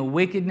 and the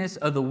wickedness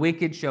of the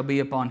wicked shall be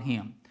upon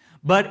him.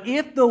 But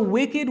if the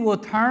wicked will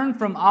turn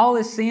from all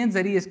his sins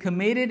that he has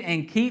committed,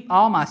 and keep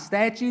all my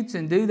statutes,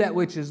 and do that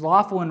which is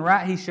lawful and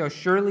right, he shall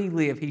surely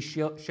live, he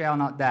shall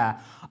not die.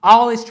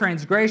 All his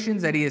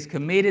transgressions that he has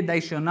committed, they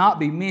shall not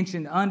be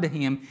mentioned unto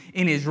him.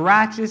 In his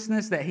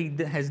righteousness that he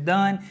has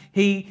done,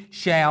 he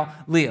shall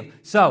live.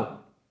 So,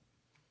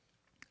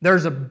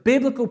 there's a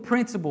biblical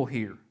principle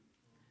here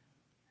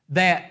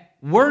that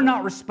we're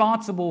not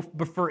responsible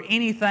for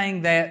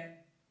anything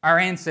that our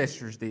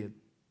ancestors did.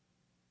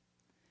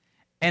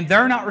 And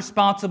they're not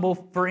responsible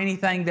for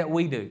anything that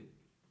we do.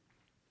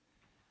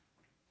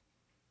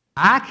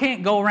 I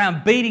can't go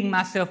around beating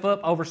myself up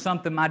over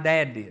something my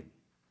dad did.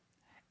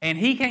 And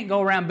he can't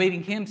go around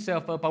beating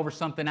himself up over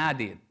something I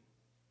did.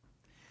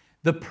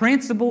 The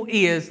principle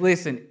is,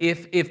 listen,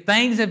 if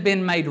things have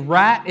been made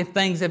right, if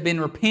things have been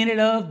repented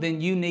of, then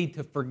you need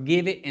to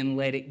forgive it and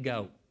let it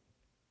go.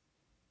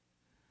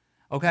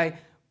 Okay?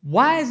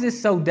 Why is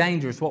this so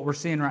dangerous, what we're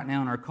seeing right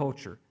now in our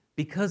culture?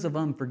 Because of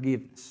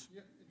unforgiveness.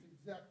 Yeah,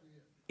 it's exactly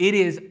it. It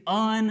is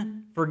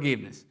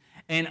unforgiveness.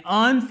 And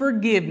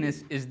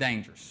unforgiveness is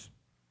dangerous.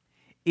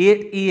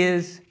 It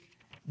is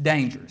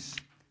dangerous.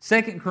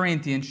 2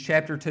 Corinthians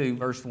chapter 2,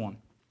 verse 1.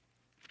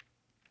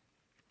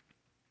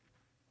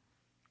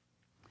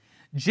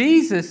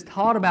 Jesus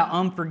taught about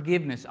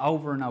unforgiveness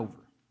over and over.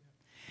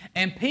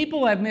 And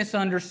people have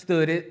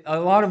misunderstood it. A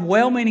lot of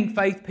well-meaning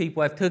faith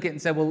people have took it and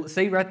said, well,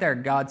 see right there,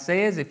 God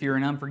says if you're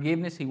in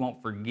unforgiveness, He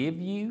won't forgive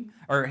you,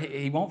 or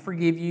He won't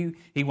forgive you,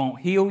 He won't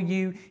heal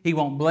you, He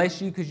won't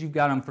bless you because you've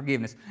got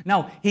unforgiveness.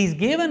 No, He's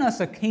given us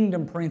a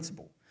kingdom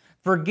principle.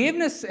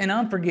 Forgiveness and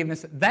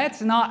unforgiveness,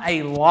 that's not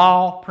a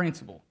law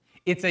principle.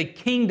 It's a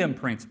kingdom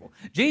principle.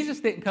 Jesus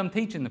didn't come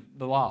teaching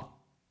the law.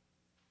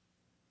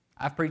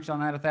 I've preached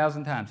on that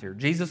 1,000 times here.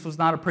 Jesus was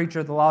not a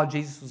preacher of the law.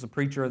 Jesus was a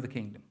preacher of the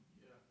kingdom.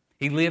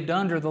 He lived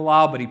under the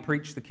law, but He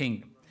preached the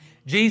kingdom.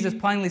 Jesus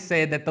plainly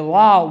said that the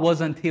law was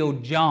until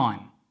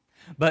John.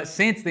 But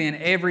since then,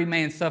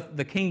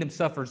 the kingdom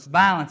suffers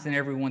violence and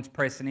everyone's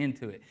pressing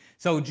into it.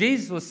 So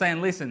Jesus was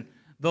saying, listen,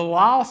 the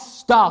law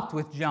stopped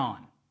with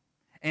John.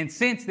 And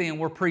since then,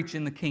 we're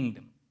preaching the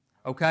kingdom.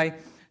 Okay?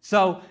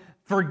 So,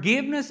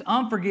 forgiveness,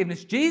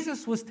 unforgiveness.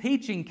 Jesus was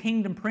teaching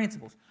kingdom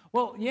principles.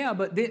 Well, yeah,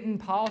 but didn't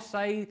Paul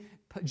say,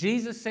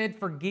 Jesus said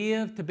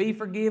forgive to be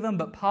forgiven,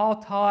 but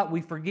Paul taught we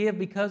forgive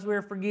because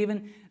we're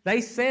forgiven?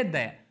 They said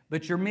that,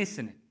 but you're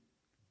missing it.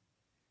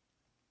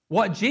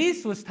 What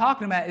Jesus was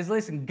talking about is,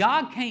 listen,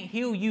 God can't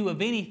heal you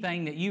of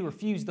anything that you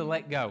refuse to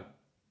let go.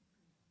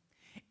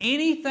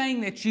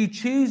 Anything that you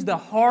choose to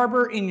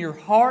harbor in your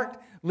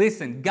heart,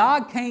 listen,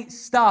 God can't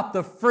stop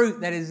the fruit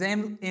that is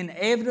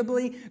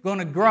inevitably going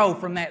to grow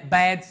from that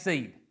bad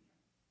seed.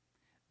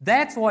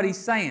 That's what He's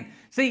saying.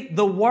 See,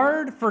 the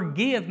word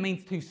forgive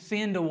means to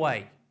send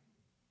away.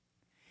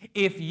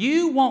 If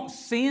you won't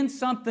send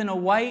something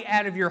away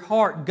out of your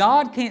heart,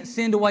 God can't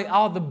send away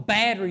all the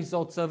bad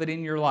results of it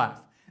in your life.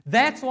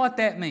 That's what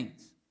that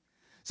means.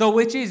 So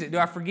which is it? Do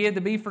I forgive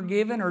to be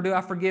forgiven, or do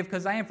I forgive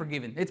because I am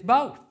forgiven? It's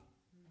both.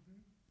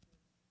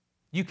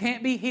 You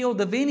can't be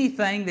healed of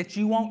anything that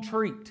you won't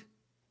treat.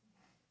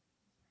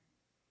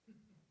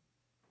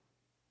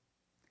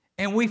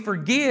 And we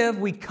forgive,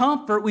 we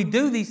comfort, we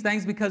do these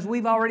things because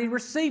we've already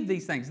received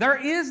these things. There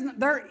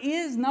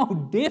is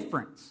no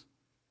difference.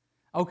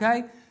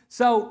 Okay?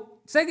 So,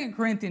 2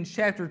 Corinthians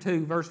chapter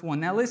 2, verse 1.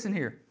 Now listen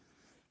here.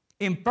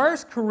 In 1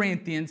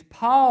 Corinthians,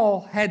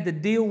 Paul had to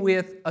deal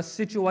with a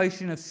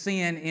situation of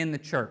sin in the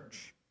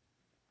church.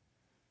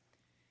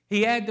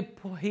 He had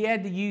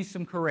to use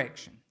some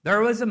correction. There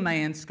was a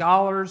man,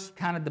 scholars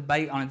kind of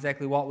debate on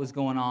exactly what was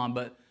going on,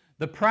 but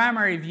the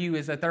primary view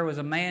is that there was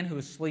a man who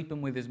was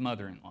sleeping with his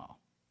mother-in-law.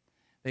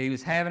 That he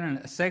was having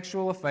a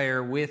sexual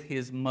affair with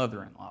his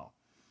mother-in-law.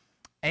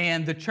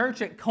 And the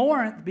church at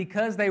Corinth,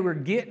 because they were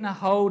getting a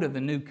hold of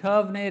the new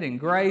covenant and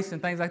grace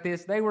and things like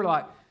this, they were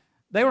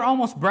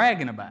almost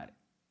bragging about it.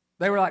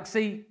 They were like,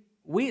 see,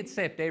 we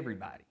accept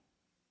everybody.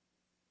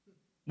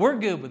 We're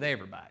good with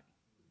everybody.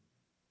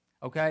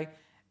 Okay?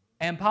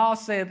 And Paul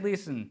said,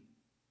 listen,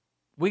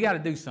 we got to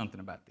do something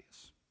about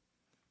this.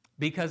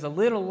 Because a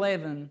little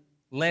leaven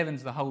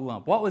leavens the whole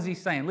lump. What was he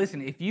saying?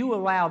 Listen, if you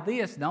allow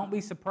this, don't be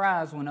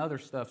surprised when other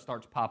stuff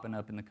starts popping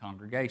up in the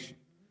congregation.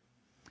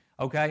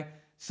 Okay?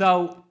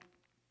 So,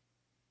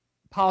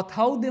 Paul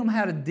told them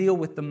how to deal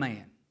with the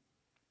man.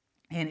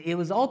 And it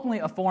was ultimately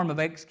a form of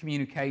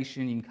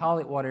excommunication. You can call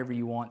it whatever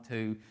you want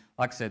to.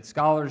 Like I said,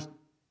 scholars,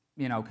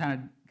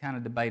 kind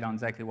of debate on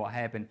exactly what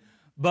happened.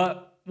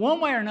 But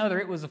one way or another,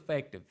 it was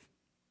effective.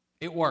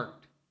 It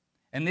worked.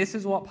 And this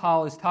is what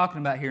Paul is talking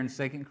about here in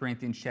 2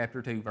 Corinthians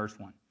chapter 2, verse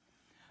 1.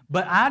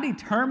 But I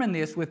determined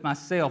this with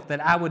myself, that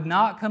I would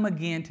not come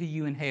again to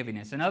you in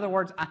heaviness. In other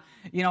words, I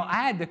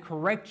had to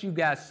correct you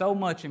guys so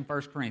much in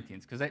 1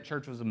 Corinthians because that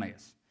church was a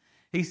mess.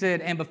 He said,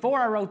 and before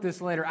I wrote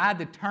this letter, I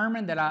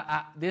determined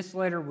that this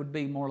letter would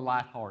be more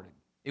lighthearted.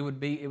 It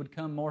would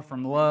come more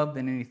from love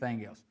than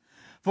anything else.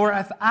 For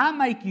if I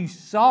make you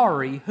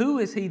sorry, who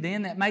is he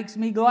then that makes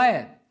me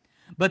glad?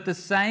 But the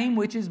same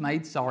which is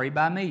made sorry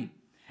by me.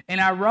 And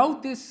I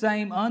wrote this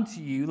same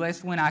unto you,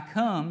 lest when I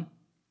come,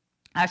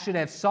 I should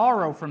have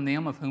sorrow from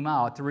them of whom I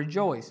ought to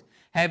rejoice,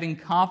 having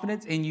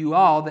confidence in you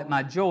all that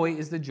my joy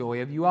is the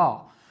joy of you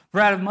all. For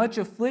out of much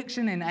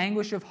affliction and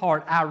anguish of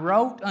heart, I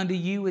wrote unto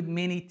you with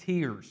many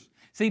tears.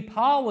 See,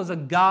 Paul was a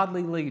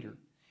godly leader.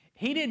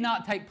 He did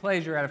not take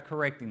pleasure out of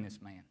correcting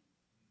this man.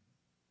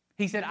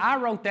 He said, I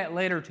wrote that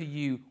letter to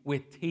you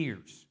with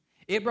tears.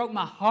 It broke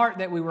my heart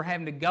that we were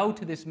having to go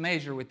to this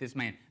measure with this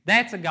man.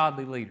 That's a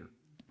godly leader.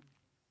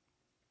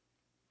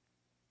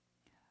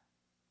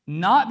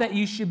 Not that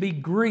you should be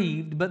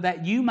grieved, but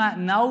that you might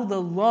know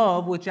the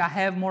love which I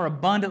have more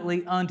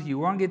abundantly unto you.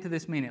 We're going to get to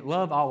this in a minute.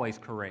 Love always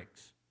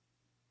corrects.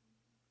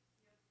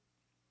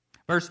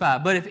 Verse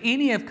 5, but if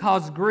any have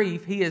caused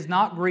grief, he has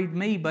not grieved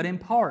me, but in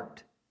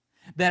part,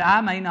 that I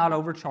may not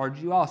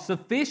overcharge you all.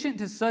 Sufficient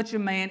to such a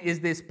man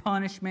is this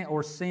punishment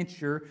or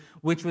censure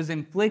which was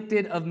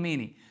inflicted of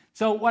many.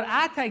 So what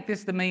I take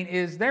this to mean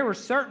is there were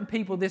certain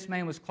people this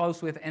man was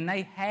close with, and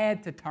they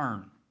had to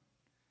turn.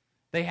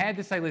 They had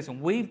to say, listen,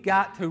 we've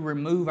got to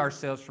remove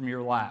ourselves from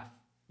your life.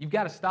 You've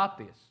got to stop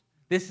this.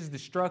 This is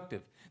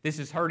destructive. This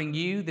is hurting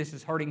you. This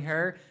is hurting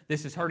her.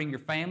 This is hurting your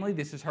family.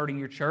 This is hurting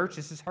your church.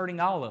 This is hurting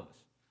all of us.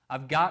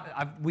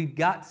 We've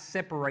got to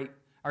separate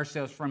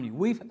ourselves from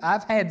you.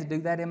 I've had to do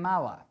that in my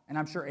life, and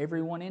I'm sure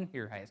everyone in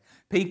here has.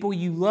 People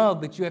you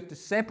love, but you have to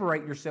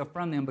separate yourself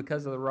from them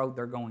because of the road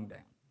they're going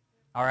down.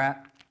 All right?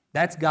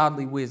 That's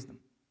godly wisdom.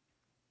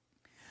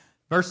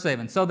 Verse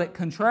 7, so that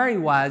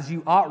contrariwise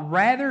you ought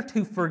rather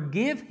to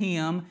forgive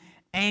him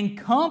and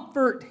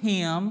comfort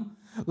him,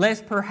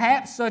 lest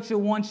perhaps such a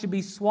one should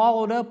be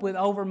swallowed up with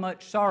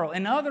overmuch sorrow.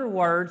 In other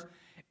words,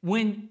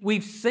 when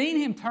we've seen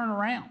him turn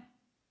around,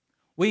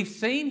 we've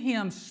seen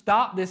him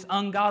stop this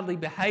ungodly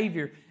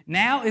behavior,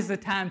 now is the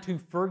time to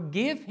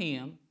forgive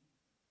him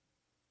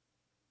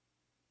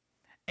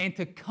and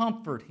to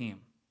comfort him.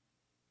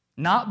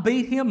 Not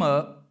beat him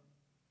up.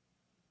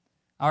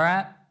 All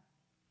right?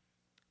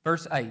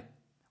 Verse 8.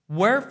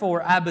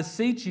 Wherefore I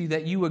beseech you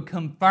that you would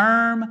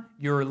confirm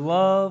your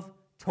love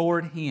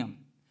toward him.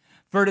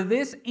 For to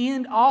this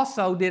end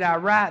also did I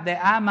write, that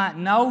I might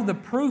know the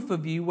proof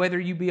of you, whether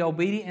you be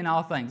obedient in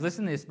all things.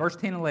 Listen to this, verse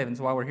 10 and 11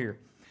 is why we're here.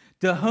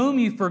 To whom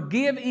you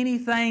forgive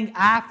anything,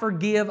 I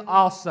forgive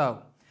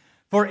also.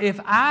 For if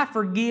I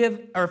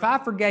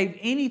forgave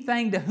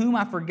anything to whom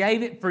I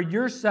forgave it, for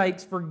your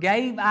sakes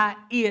forgave I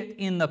it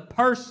in the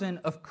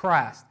person of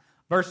Christ.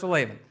 Verse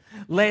 11.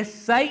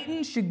 Lest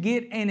Satan should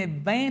get an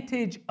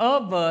advantage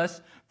of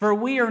us, for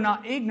we are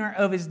not ignorant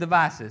of his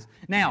devices.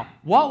 Now,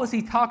 what was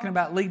he talking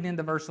about leading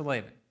into verse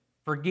 11?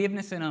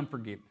 Forgiveness and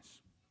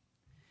unforgiveness.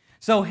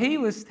 So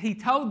he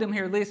told them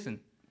here, listen,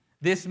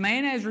 this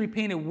man has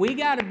repented. We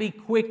got to be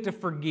quick to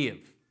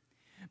forgive.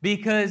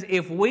 Because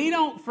if we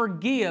don't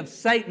forgive,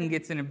 Satan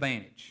gets an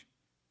advantage.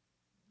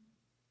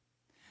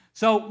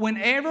 So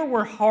whenever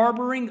we're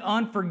harboring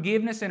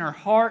unforgiveness in our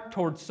heart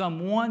towards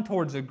someone,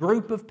 towards a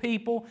group of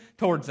people,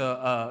 towards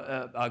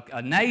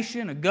a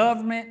nation, a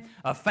government,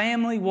 a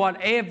family,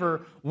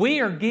 whatever,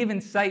 we are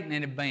giving Satan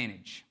an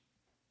advantage.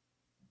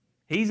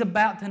 He's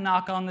about to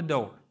knock on the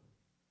door.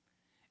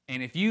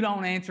 And if you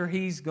don't answer,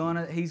 he's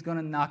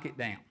gonna knock it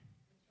down.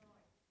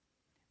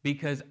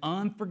 Because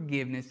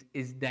unforgiveness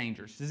is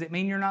dangerous. Does it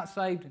mean you're not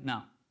saved?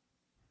 No.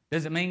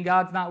 Does it mean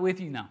God's not with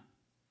you? No.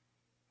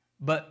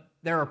 But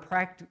there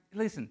are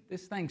listen,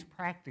 this thing's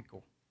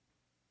practical.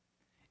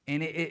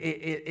 And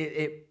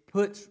it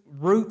puts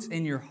roots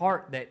in your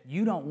heart that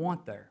you don't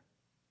want there.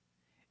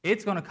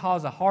 It's going to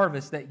cause a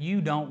harvest that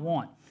you don't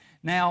want.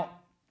 Now,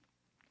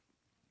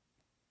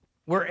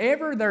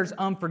 wherever there's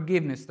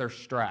unforgiveness, there's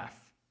strife.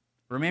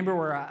 Remember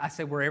where I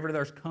said wherever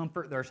there's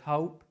comfort, there's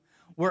hope?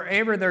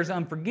 Wherever there's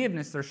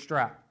unforgiveness, there's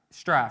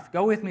strife.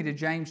 Go with me to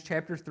James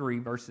chapter 3,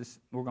 we're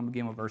going to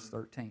begin with verse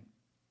 13.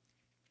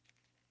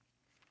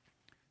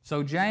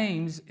 So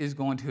James is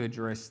going to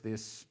address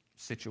this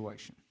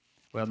situation.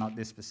 Well, not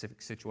this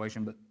specific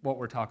situation, but what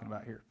we're talking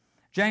about here.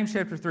 James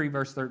chapter 3,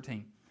 verse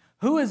 13.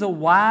 Who is a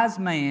wise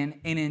man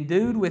and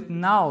endued with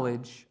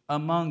knowledge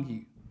among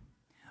you?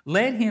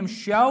 Let him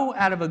show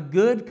out of a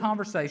good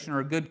conversation or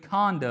a good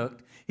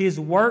conduct his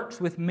works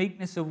with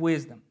meekness of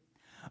wisdom.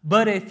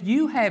 But if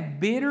you have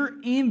bitter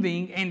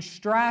envying and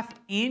strife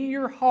in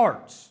your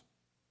hearts,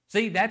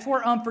 see, that's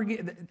where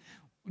unforgiveness.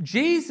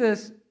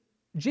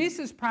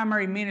 Jesus'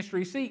 primary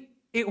ministry, see,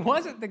 it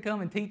wasn't to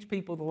come and teach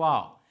people the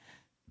law.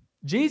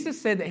 Jesus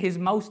said that his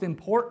most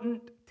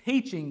important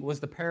teaching was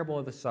the parable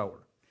of the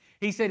sower.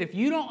 He said, if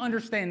you don't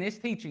understand this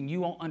teaching, you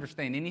won't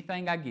understand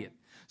anything I give.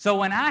 So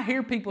when I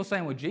hear people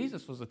saying, well,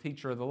 Jesus was a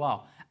teacher of the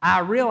law, I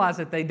realize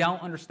that they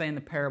don't understand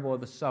the parable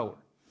of the sower.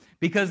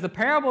 Because the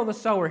parable of the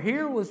sower,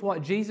 here was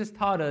what Jesus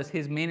taught us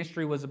his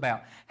ministry was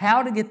about.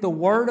 How to get the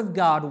Word of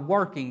God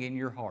working in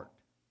your heart.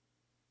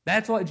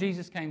 That's what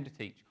Jesus came to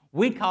teach.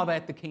 We call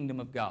that the kingdom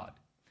of God.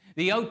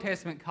 The Old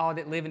Testament called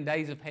it living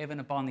days of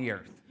heaven upon the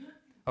earth.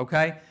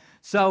 Okay?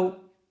 So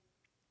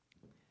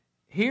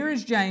here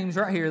is James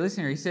right here.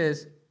 Listen here. He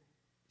says,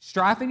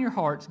 strife in your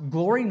hearts,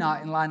 glory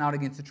not, and lie not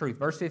against the truth.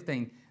 Verse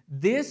 15.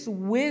 This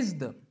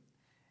wisdom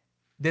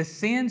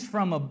descends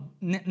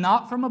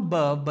not from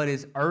above, but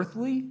is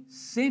earthly,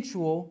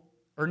 sensual,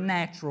 or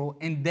natural,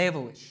 and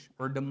devilish,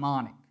 or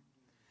demonic.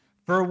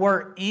 For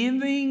where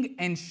envying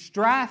and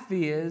strife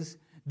is,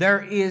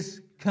 there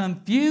is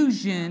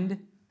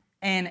confusion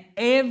and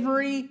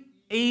every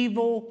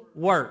evil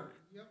work.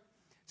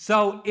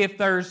 So if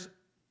there's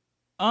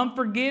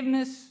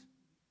unforgiveness,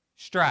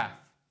 strife.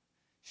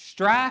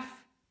 Strife,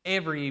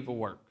 every evil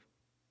work.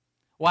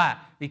 Why?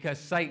 Because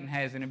Satan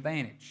has an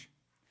advantage.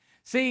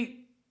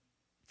 See,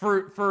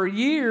 for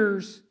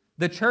years,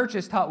 the church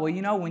has taught,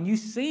 well, when you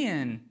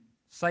sin,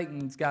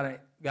 Satan's got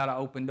an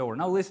open door.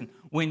 No, listen,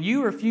 when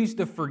you refuse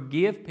to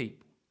forgive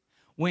people,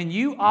 when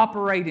you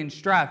operate in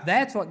strife,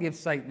 that's what gives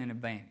Satan an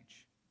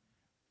advantage.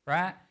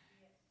 Right?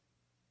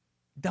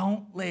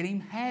 Don't let him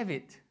have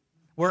it.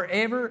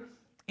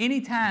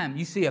 Anytime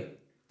you see a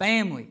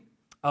family,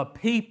 a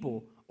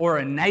people, or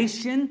a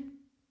nation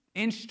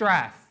in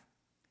strife,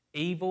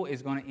 evil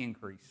is going to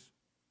increase.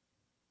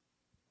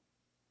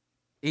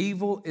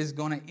 Evil is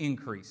going to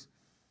increase.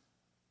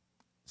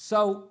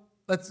 So,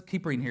 let's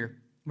keep reading here.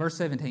 Verse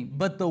 17.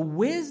 But the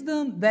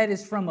wisdom that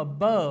is from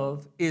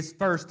above is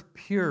first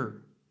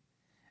pure,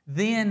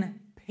 then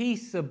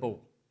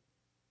peaceable.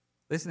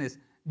 Listen to this.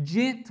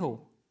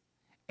 Gentle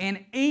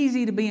and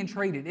easy to be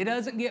entreated. It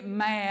doesn't get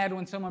mad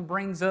when someone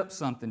brings up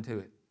something to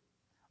it.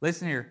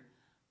 Listen here.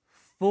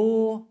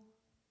 Full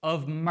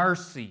of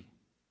mercy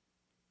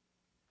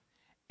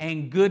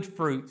and good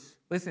fruits.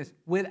 Listen to this.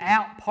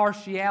 Without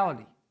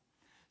partiality.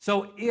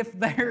 So if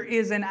there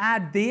is an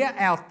idea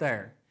out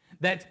there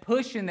that's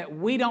pushing that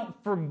we don't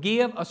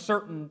forgive a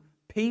certain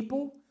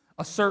people,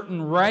 a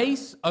certain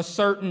race, a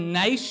certain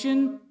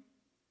nation,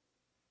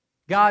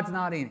 God's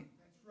not in it.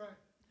 That's right.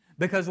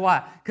 Because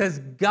why? Because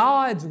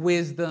God's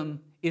wisdom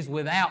is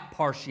without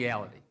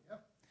partiality.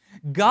 Yep.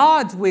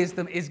 God's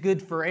wisdom is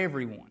good for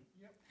everyone.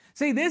 Yep.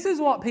 See, this is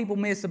what people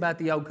miss about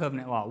the Old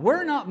Covenant law.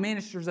 We're not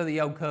ministers of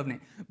the Old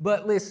Covenant.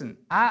 But listen,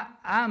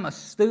 I'm a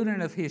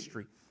student of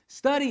history.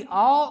 Study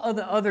all of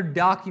the other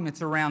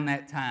documents around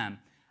that time.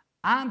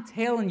 I'm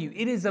telling you,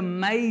 it is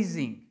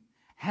amazing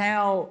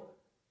how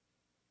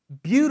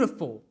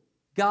beautiful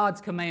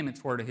God's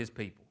commandments were to His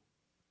people.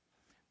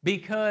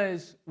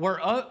 Because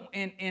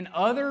in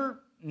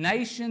other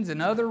nations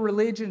and other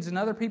religions and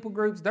other people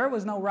groups, there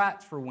was no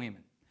rights for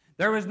women.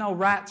 There was no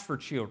rights for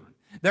children.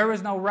 There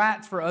was no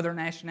rights for other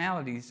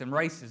nationalities and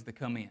races to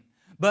come in.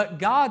 But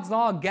God's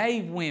law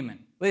gave women.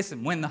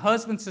 Listen, when the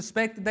husband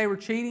suspected they were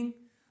cheating,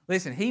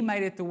 listen, He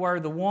made it to where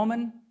the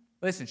woman,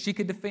 listen, she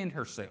could defend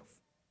herself.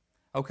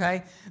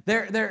 Okay?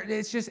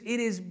 It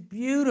is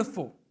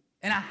beautiful.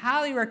 And I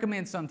highly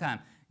recommend sometime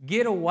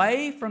get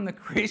away from the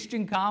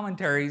Christian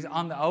commentaries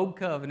on the Old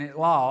Covenant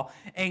law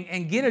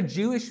and get a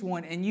Jewish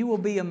one, and you will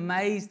be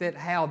amazed at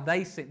how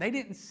they see it. They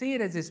didn't see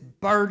it as this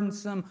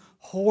burdensome,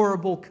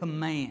 horrible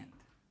command.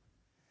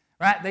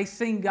 Right? They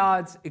seen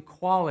God's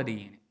equality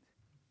in it.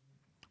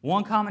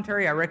 One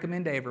commentary I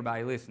recommend to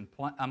everybody. Listen,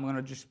 I'm going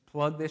to just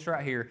plug this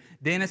right here.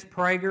 Dennis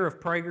Prager of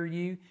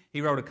PragerU,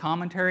 he wrote a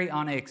commentary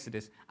on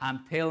Exodus.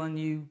 I'm telling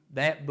you,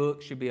 that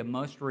book should be a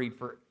must-read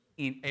for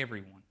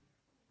everyone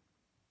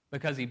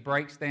because he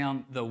breaks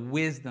down the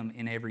wisdom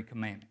in every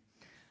commandment.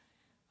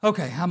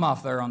 Okay, I'm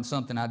off there on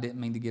something I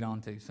didn't mean to get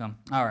onto.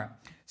 All right.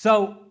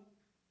 So,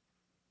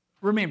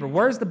 remember,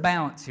 where's the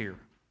balance here?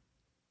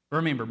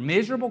 Remember,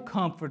 miserable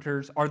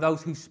comforters are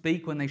those who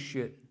speak when they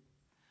shouldn't.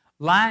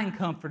 Lying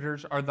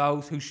comforters are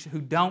those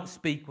who don't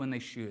speak when they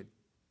should.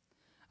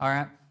 All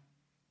right?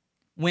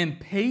 When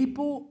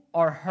people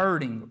are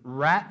hurting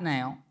right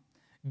now,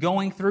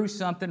 going through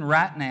something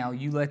right now,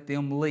 you let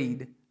them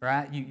lead,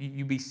 right?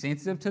 You be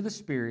sensitive to the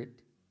Spirit.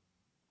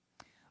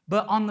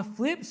 But on the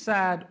flip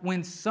side,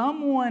 when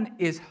someone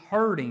is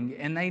hurting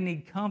and they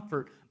need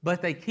comfort,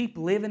 but they keep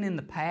living in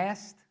the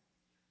past,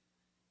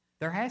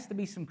 there has to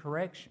be some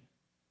correction.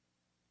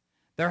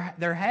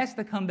 There has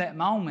to come that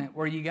moment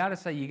where you got to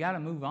say, you got to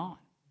move on.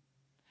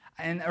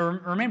 And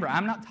remember,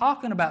 I'm not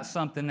talking about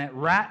something that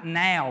right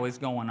now is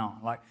going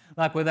on.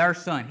 Like with our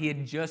son, he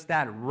had just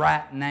died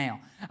right now.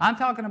 I'm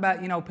talking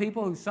about,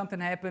 people who something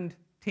happened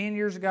 10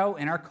 years ago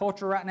in our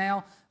culture right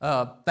now,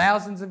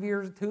 thousands of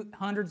years,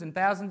 hundreds and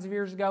thousands of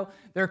years ago.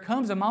 There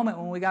comes a moment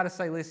when we got to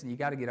say, listen, you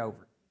got to get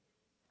over it.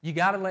 You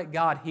got to let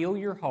God heal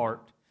your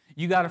heart.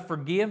 You got to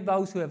forgive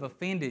those who have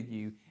offended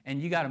you,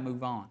 and you got to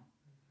move on.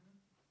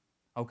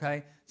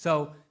 Okay?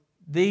 So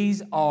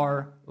these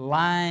are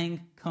lying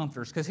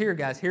comforters. Because here,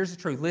 guys, here's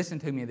the truth. Listen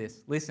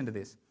to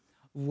this.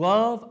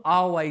 Love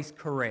always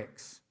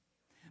corrects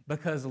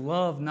because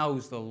love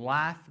knows the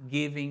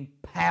life-giving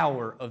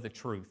power of the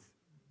truth.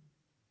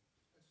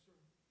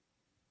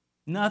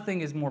 Nothing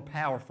is more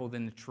powerful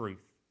than the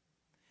truth.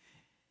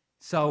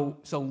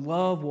 So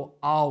love will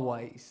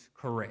always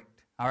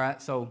correct. All right?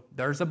 So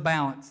there's a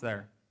balance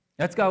there.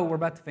 Let's go. We're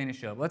about to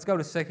finish up. Let's go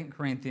to 2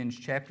 Corinthians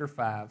chapter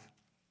 5.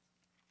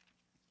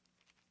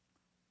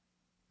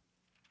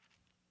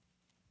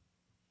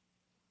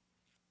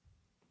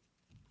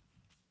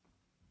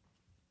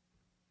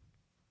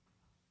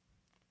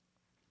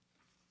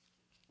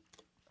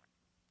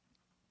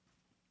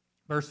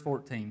 Verse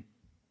 14.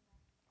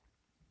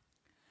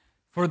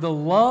 For the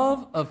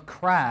love of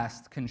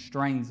Christ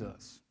constrains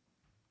us,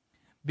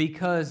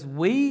 because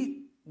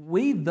we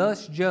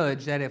thus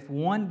judge that if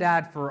one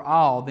died for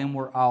all, then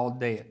we're all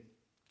dead.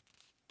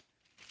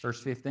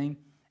 Verse 15.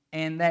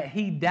 And that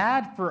he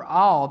died for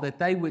all, that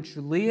they which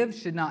live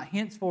should not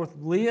henceforth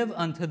live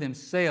unto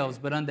themselves,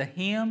 but unto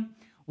him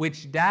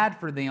which died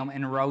for them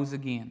and rose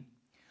again.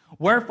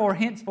 Wherefore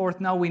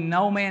henceforth know we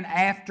no man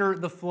after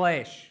the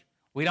flesh.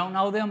 We don't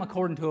know them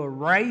according to a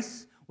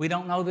race. We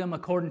don't know them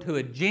according to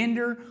a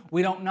gender.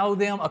 We don't know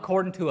them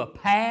according to a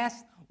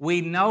past. We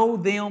know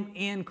them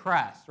in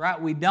Christ,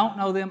 right? We don't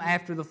know them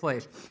after the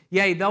flesh.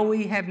 Yea, though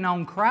we have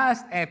known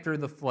Christ after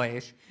the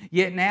flesh,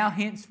 yet now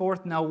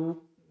henceforth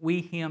know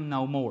we him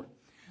no more.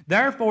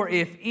 Therefore,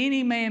 if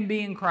any man be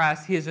in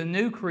Christ, he is a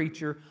new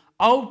creature.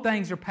 Old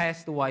things are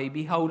passed away.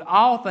 Behold,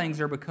 all things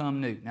are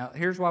become new. Now,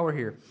 here's why we're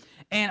here.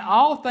 And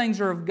all things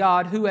are of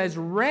God, who has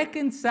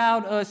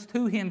reconciled us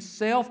to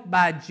himself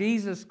by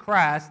Jesus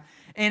Christ,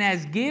 and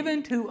has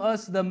given to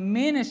us the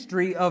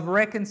ministry of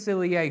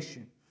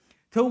reconciliation.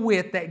 To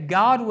wit, that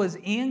God was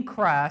in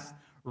Christ,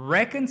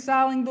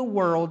 reconciling the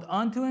world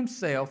unto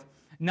himself,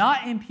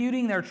 not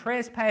imputing their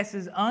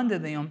trespasses unto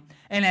them,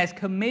 and has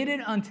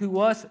committed unto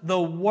us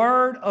the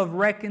word of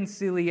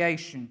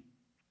reconciliation.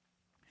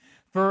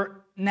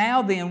 For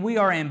now then we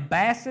are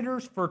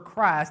ambassadors for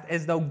Christ,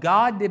 as though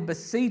God did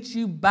beseech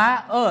you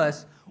by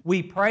us.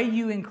 We pray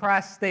you in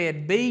Christ's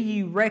stead, be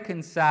ye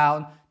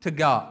reconciled to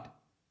God.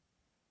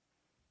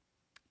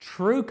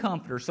 True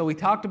comforters. So we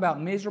talked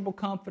about miserable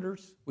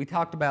comforters. We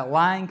talked about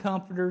lying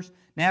comforters.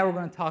 Now we're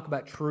going to talk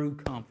about true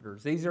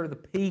comforters. These are the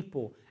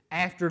people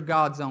after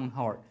God's own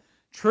heart.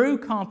 True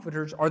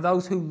comforters are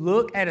those who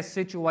look at a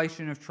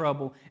situation of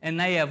trouble and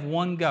they have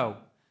one goal: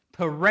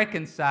 to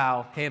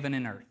reconcile heaven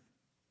and earth,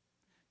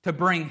 to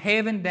bring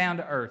heaven down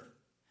to earth,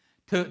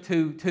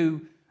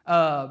 to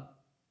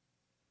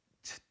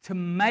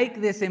make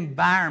this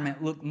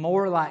environment look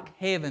more like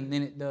heaven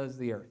than it does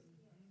the earth.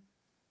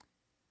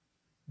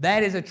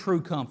 That is a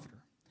true comforter.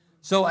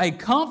 So a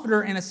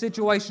comforter in a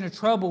situation of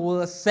trouble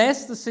will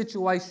assess the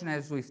situation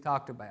as we've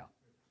talked about.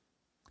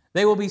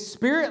 They will be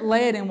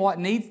Spirit-led in what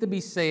needs to be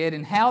said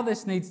and how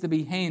this needs to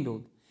be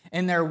handled.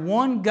 And their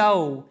one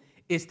goal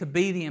is to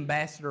be the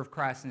ambassador of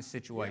Christ in this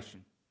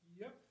situation.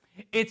 Yep.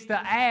 It's to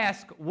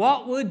ask,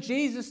 what would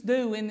Jesus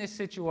do in this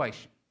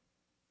situation?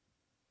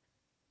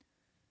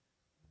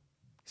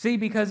 See,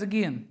 because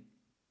again,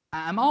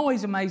 I'm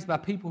always amazed by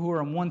people who are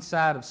on one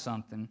side of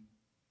something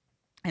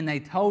and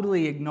they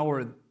totally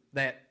ignore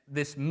that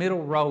this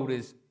middle road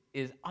is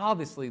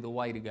obviously the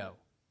way to go.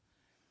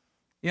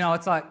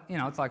 It's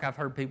like I've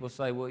heard people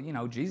say,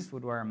 well, Jesus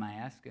would wear a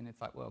mask, and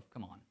it's like, well,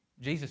 come on.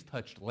 Jesus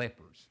touched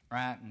lepers,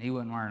 right? And he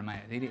wasn't wearing a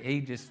mask.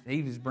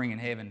 He was bringing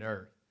heaven to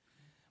earth.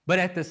 But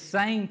at the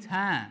same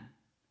time,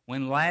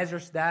 when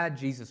Lazarus died,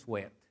 Jesus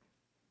wept.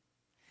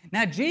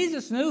 Now,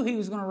 Jesus knew he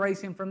was going to raise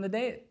him from the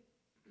dead,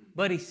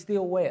 but he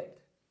still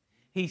wept.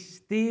 He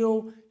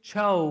still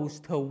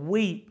chose to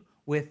weep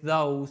with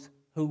those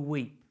who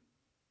weep.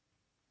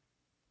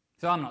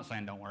 So I'm not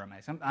saying don't wear a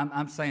mask.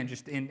 I'm saying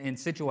just in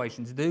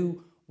situations,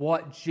 do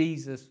what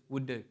Jesus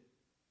would do.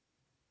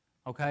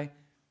 Okay?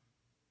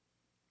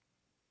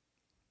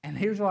 And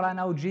here's what I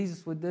know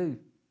Jesus would do.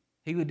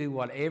 He would do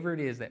whatever it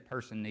is that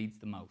person needs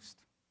the most.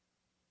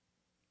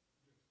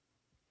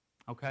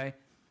 Okay?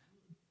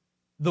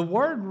 The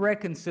word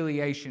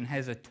reconciliation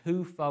has a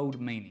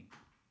twofold meaning.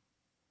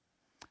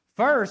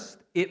 First,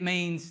 it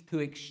means to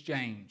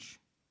exchange.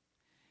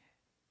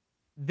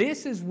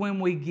 This is when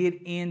we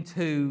get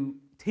into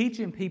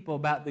teaching people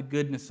about the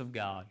goodness of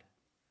God.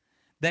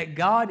 That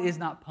God is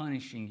not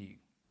punishing you.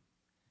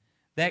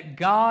 That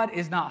God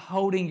is not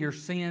holding your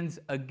sins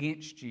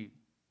against you.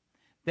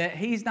 That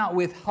He's not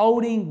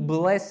withholding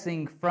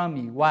blessing from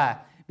you. Why?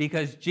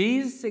 Because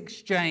Jesus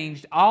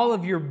exchanged all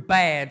of your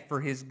bad for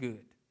His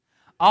good.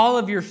 All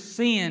of your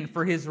sin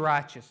for His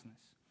righteousness.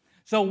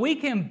 So we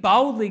can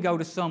boldly go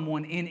to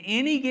someone in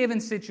any given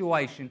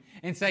situation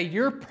and say,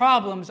 your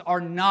problems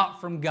are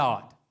not from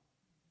God.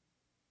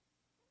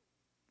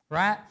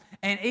 Right?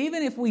 And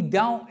even if we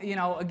don't,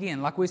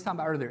 again, like we was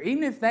talking about earlier,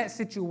 even if that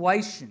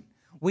situation,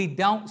 we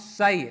don't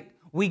say it,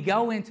 we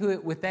go into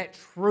it with that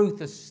truth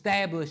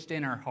established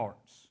in our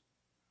hearts.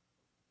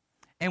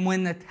 And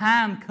when the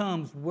time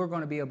comes, we're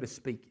going to be able to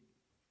speak it.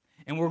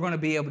 And we're going to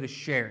be able to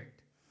share it.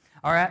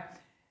 All right?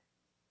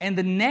 And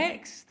the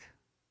next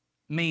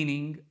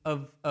meaning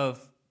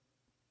of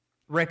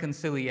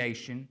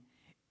reconciliation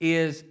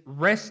is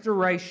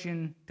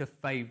restoration to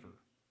favor,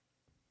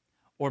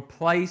 or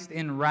placed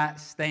in right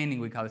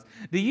standing, we call this.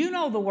 Do you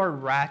know the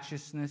word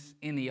righteousness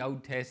in the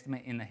Old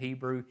Testament, in the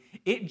Hebrew?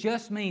 It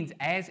just means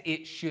as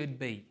it should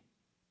be.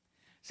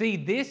 See,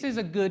 this is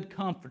a good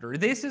comforter.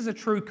 This is a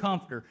true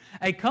comforter.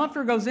 A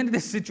comforter goes into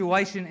this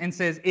situation and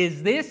says,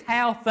 is this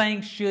how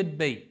things should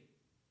be?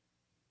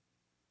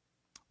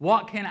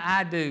 What can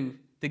I do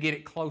to get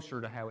it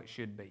closer to how it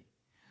should be?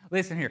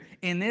 Listen here.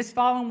 In this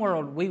fallen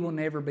world, we will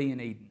never be in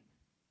Eden.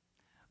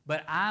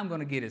 But I'm going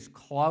to get as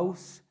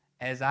close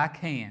as I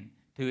can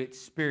to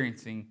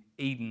experiencing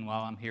Eden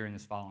while I'm here in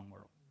this fallen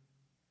world.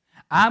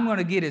 I'm going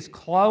to get as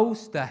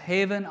close to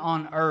heaven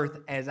on earth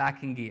as I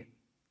can get.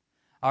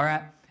 All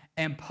right?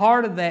 And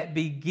part of that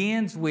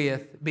begins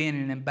with being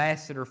an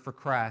ambassador for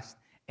Christ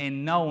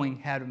and knowing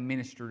how to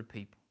minister to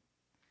people.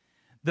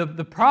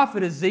 The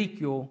prophet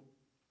Ezekiel,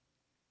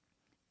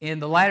 in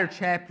the latter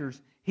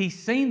chapters,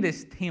 he's seen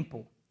this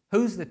temple.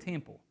 Who's the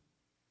temple?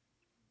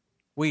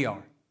 We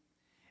are.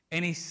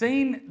 And he's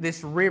seen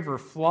this river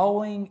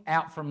flowing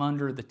out from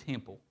under the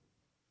temple.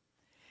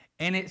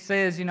 And it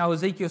says,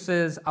 Ezekiel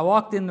says, I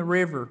walked in the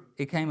river,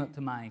 it came up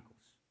to my ankles.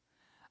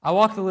 I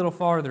walked a little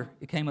farther,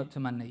 it came up to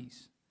my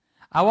knees.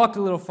 I walked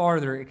a little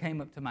farther, it came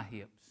up to my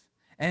hips.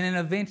 And then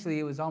eventually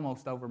it was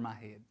almost over my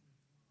head.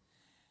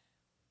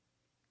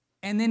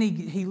 And then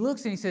he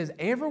looks and he says,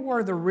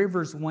 everywhere the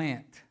rivers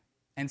went,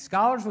 and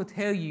scholars will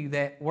tell you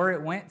that where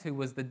it went to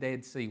was the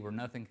Dead Sea, where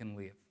nothing can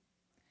live.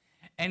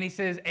 And he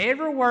says,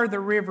 everywhere the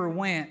river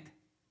went,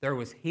 there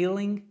was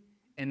healing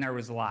and there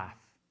was life.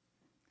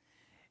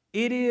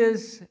 It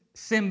is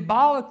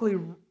symbolically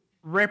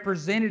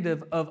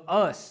representative of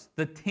us,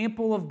 the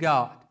temple of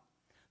God,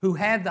 who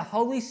have the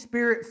Holy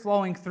Spirit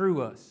flowing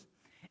through us.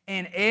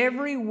 And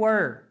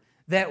everywhere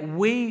that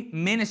we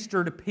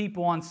minister to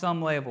people on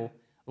some level,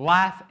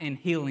 life and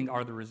healing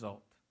are the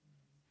result.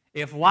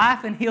 If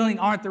life and healing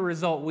aren't the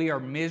result, we are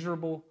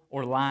miserable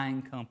or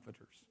lying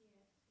comforters.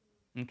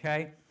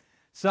 Okay?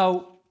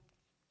 So,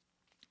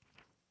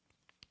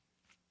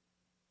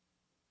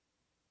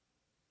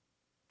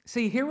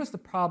 see, here was the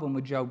problem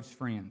with Job's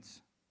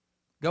friends.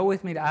 Go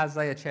with me to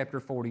Isaiah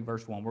chapter 40,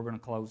 verse 1. We're going to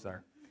close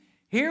there.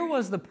 Here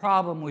was the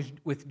problem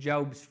with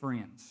Job's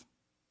friends.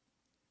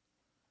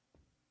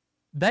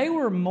 They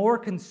were more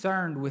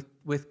concerned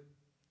with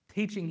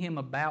teaching him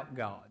about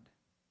God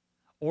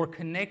or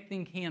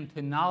connecting him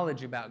to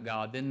knowledge about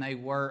God than they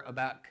were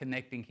about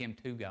connecting him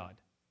to God.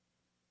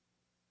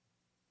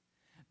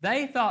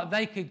 They thought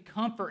they could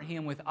comfort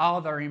him with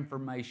all their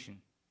information.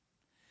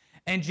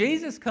 And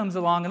Jesus comes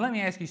along, and let me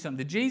ask you something.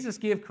 Did Jesus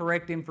give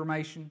correct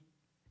information?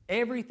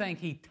 Everything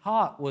he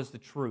taught was the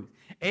truth.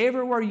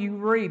 Everywhere you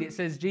read, it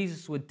says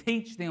Jesus would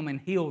teach them and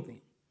heal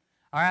them.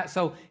 All right,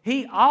 so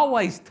he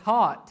always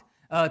taught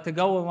to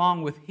go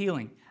along with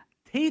healing.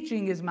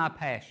 Teaching is my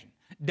passion.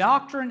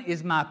 Doctrine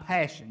is my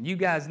passion. You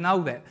guys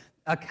know that.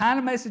 A kind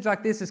of message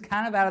like this is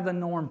kind of out of the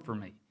norm for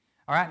me.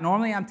 All right,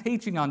 normally I'm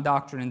teaching on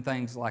doctrine and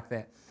things like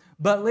that.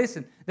 But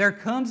listen, there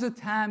comes a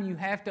time you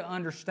have to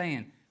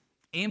understand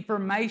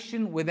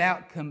information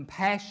without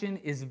compassion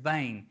is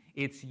vain.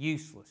 It's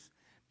useless.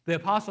 The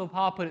Apostle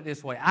Paul put it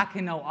this way, I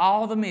can know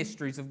all the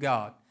mysteries of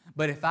God,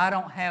 but if I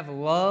don't have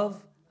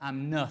love,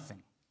 I'm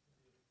nothing.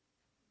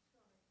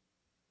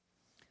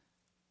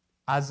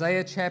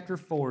 Isaiah chapter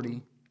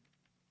 40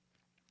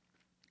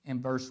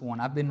 and verse 1.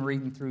 I've been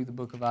reading through the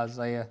book of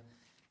Isaiah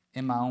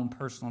in my own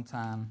personal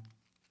time.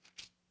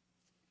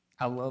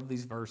 I love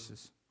these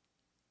verses.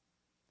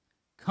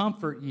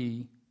 Comfort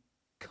ye,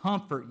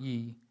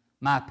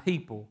 my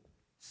people,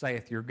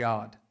 saith your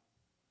God.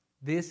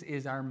 This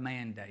is our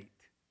mandate,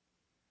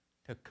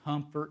 to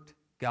comfort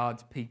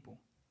God's people.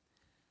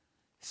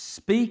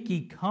 Speak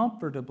ye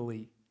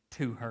comfortably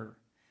to her.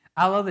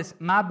 I love this.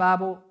 My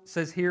Bible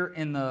says here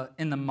in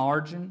the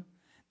margin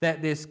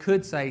that this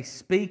could say,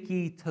 speak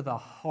ye to the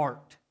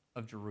heart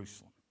of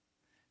Jerusalem.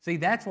 See,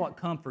 that's what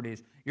comfort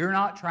is. You're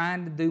not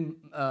trying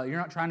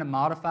to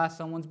modify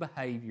someone's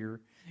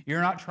behavior.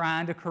 You're not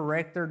trying to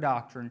correct their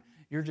doctrine.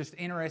 You're just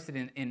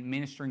interested in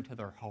ministering to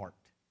their heart.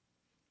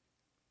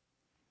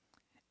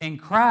 And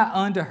cry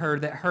unto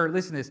her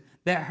listen to this,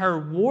 that her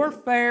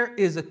warfare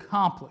is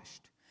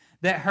accomplished,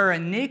 that her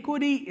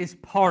iniquity is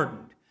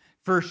pardoned,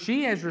 for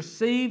she has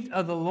received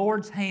of the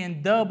Lord's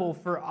hand double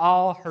for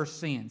all her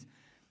sins.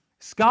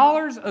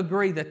 Scholars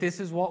agree that this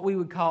is what we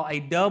would call a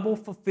double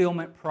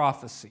fulfillment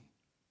prophecy.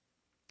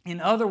 In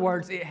other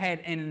words, it had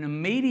an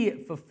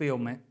immediate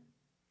fulfillment,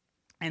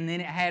 and then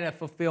it had a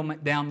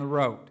fulfillment down the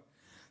road.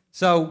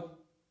 So,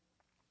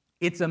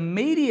 its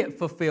immediate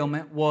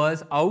fulfillment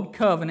was Old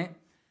Covenant.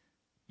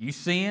 You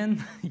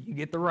sin, you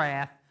get the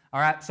wrath. All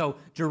right, so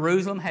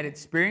Jerusalem had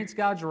experienced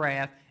God's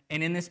wrath,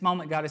 and in this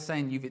moment, God is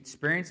saying, you've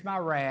experienced my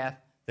wrath,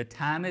 the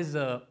time is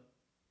up,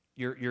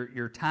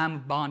 your time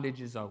of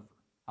bondage is over.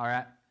 All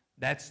right,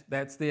 that's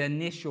the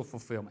initial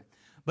fulfillment.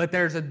 But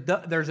there's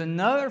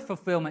another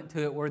fulfillment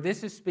to it where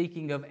this is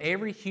speaking of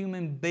every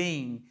human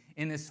being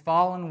in this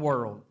fallen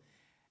world.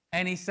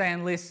 And he's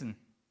saying, listen,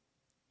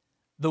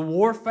 the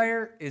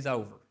warfare is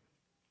over.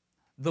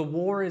 The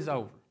war is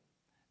over.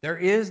 There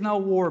is no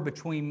war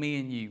between me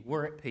and you.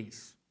 We're at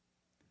peace.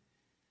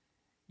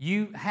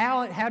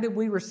 How did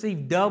we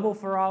receive double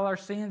for all our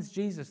sins?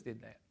 Jesus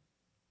did that.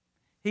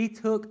 He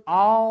took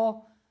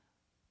all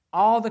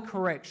the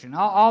correction,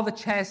 all the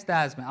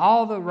chastisement,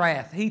 all the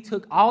wrath. He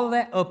took all of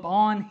that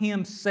upon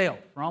himself.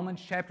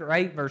 Romans chapter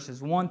 8,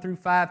 verses 1 through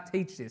 5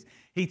 teach this.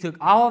 He took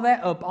all of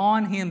that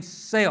upon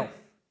himself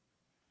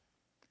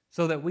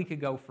so that we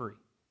could go free.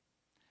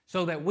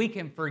 So that we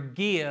can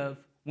forgive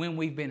when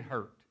we've been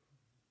hurt.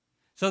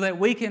 So that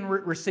we can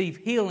receive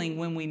healing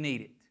when we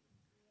need it.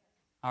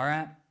 All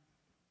right?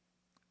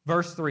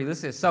 Verse 3,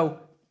 listen. So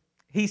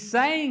he's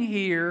saying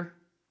here,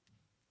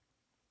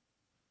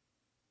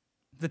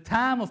 the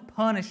time of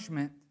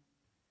punishment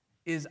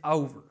is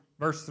over.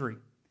 Verse 3.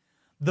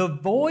 The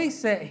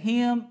voice of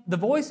him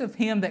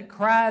that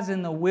cries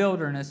in the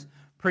wilderness,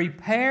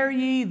 prepare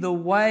ye the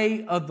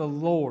way of the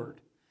Lord.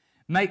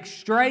 Make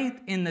straight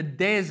in the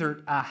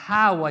desert a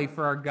highway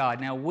for our God.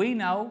 Now we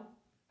know,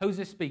 who's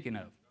this speaking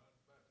of?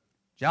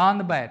 John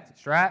the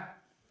Baptist, right?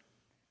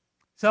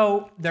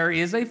 So there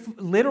is a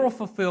literal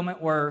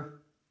fulfillment where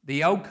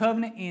the old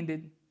covenant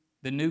ended,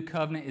 the new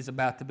covenant is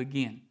about to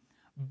begin.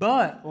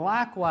 But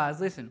likewise,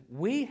 listen,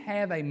 we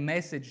have a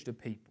message to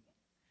people.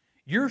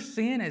 Your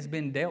sin has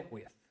been dealt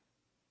with.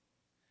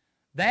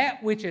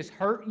 That which has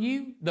hurt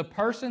you, the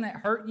person that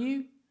hurt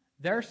you,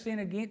 their sin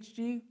against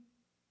you,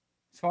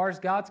 as far as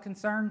God's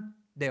concerned,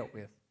 dealt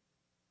with.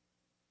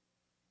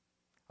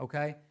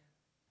 Okay?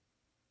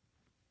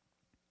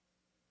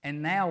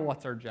 And now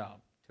what's our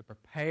job? To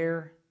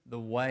prepare the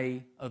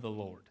way of the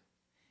Lord.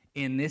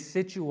 In this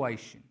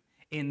situation,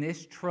 in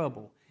this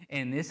trouble,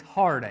 in this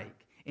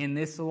heartache, in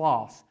this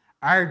loss,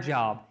 our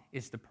job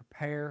is to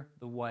prepare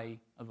the way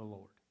of the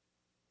Lord.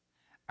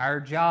 Our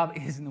job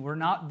is, we're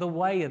not the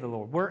way of the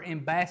Lord. We're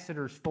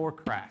ambassadors for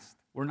Christ.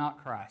 We're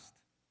not Christ.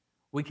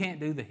 We can't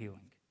do the healing.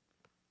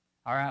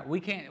 All right? We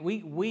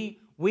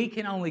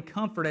can only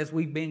comfort as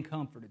we've been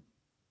comforted.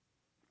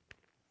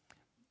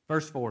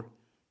 Verse 4.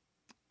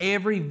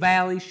 Every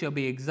valley shall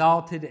be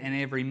exalted, and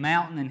every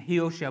mountain and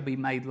hill shall be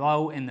made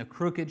low, and the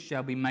crooked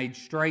shall be made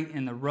straight,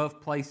 and the rough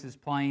places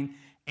plain,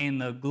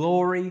 and the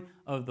glory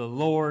of the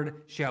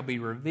Lord shall be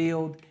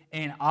revealed,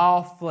 and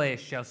all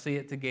flesh shall see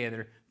it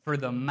together, for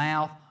the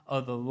mouth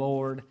of the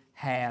Lord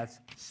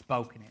has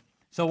spoken it.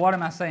 So what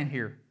am I saying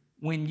here?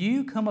 When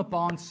you come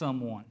upon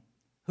someone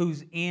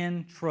who's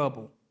in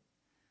trouble,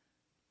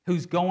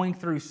 who's going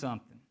through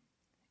something,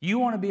 you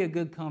want to be a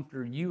good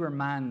comforter, you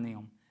remind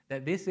them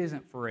that this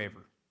isn't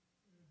forever.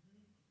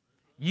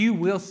 You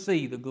will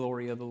see the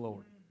glory of the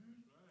Lord.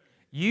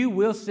 You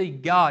will see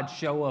God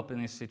show up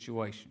in this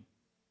situation.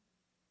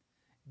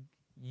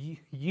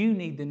 You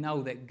need to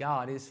know that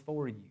God is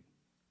for you.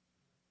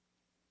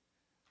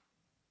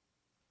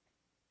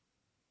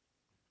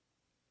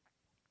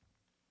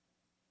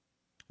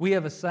 We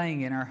have a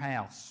saying in our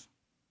house,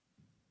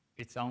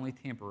 it's only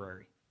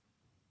temporary.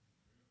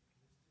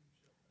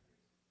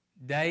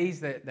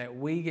 Days that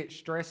we get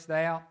stressed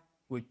out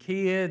with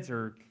kids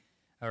or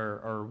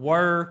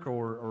work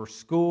or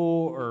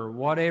school or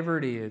whatever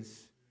it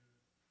is,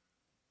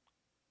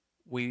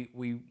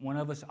 one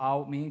of us,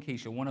 me and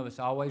Keisha, one of us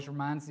always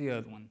reminds the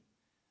other one,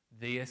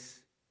 this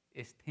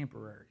is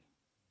temporary.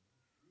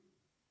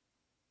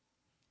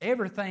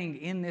 Everything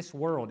in this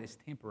world is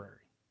temporary.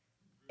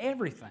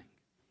 Everything.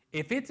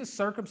 If it's a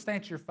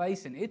circumstance you're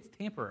facing, it's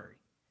temporary.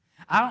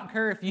 I don't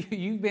care if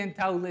you've been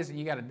told, listen,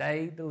 you got a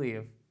day to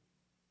live.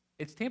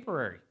 It's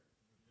temporary.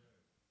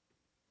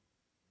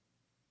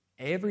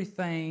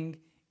 Everything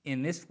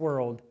in this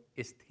world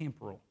is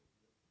temporal.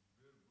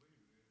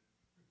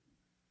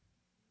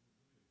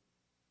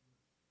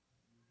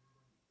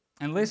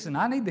 And listen,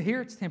 I need to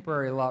hear it's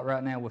temporary a lot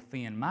right now with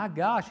Finn. My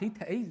gosh, he'd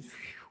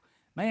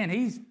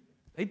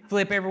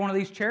flip every one of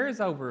these chairs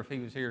over if he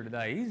was here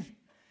today.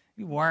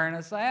 He's wearing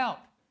us out.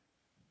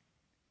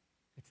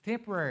 It's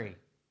temporary.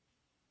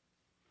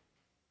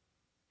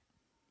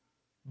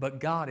 But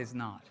God is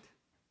not.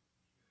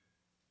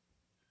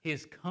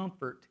 His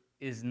comfort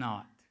is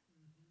not.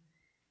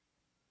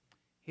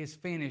 His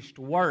finished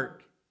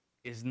work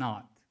is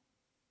not.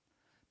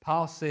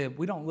 Paul said,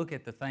 we don't look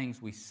at the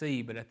things we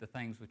see, but at the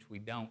things which we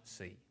don't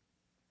see.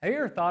 Have you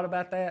ever thought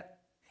about that?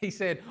 He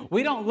said,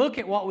 we don't look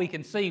at what we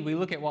can see, we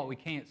look at what we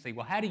can't see.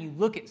 Well, how do you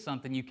look at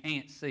something you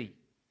can't see?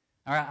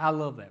 All right, I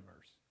love that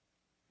verse.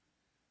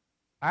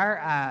 Our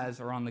eyes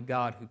are on the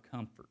God who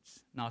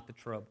comforts, not the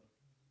trouble.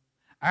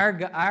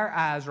 Our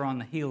eyes are on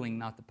the healing,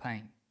 not the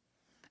pain.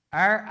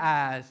 Our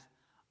eyes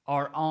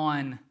are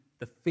on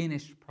the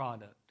finished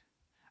product.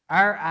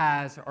 Our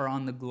eyes are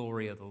on the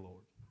glory of the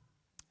Lord.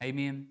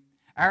 Amen?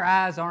 Our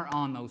eyes aren't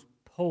on those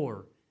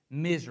poor,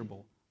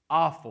 miserable,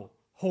 awful,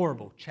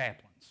 horrible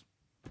chaplains.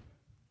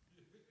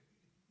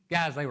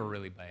 Guys, they were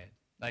really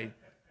bad.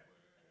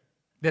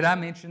 Did I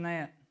mention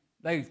that?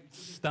 They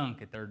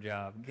stunk at their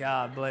job.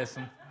 God bless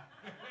them.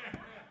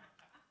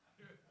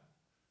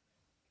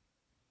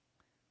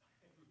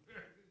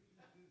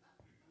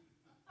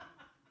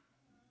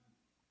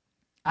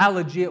 I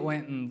legit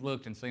went and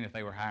looked and seen if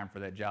they were hiring for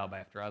that job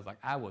after. I was like,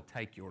 I will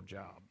take your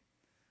job.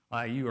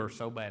 You are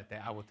so bad at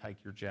that, I will take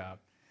your job.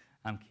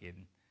 I'm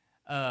kidding.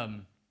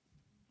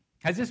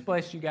 Has this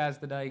blessed you guys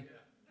today?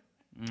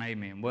 Yeah.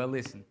 Amen. Well,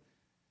 listen,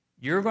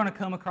 you're going to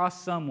come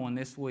across someone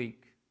this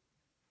week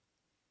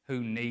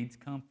who needs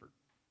comfort.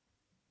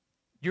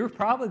 You're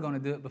probably going to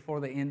do it before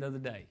the end of the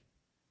day.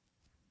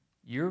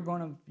 You're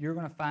going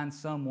to find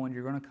someone,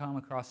 you're going to come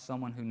across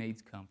someone who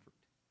needs comfort.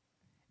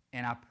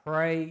 And I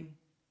pray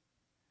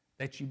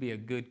that you be a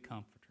good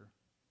comforter.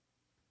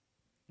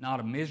 Not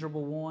a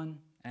miserable one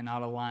and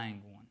not a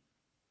lying one.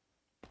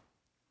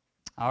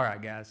 All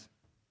right, guys.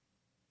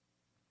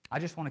 I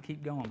just want to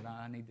keep going, but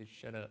I need to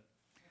shut up.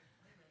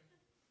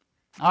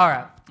 All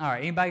right.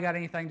 Anybody got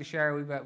anything to share? We've got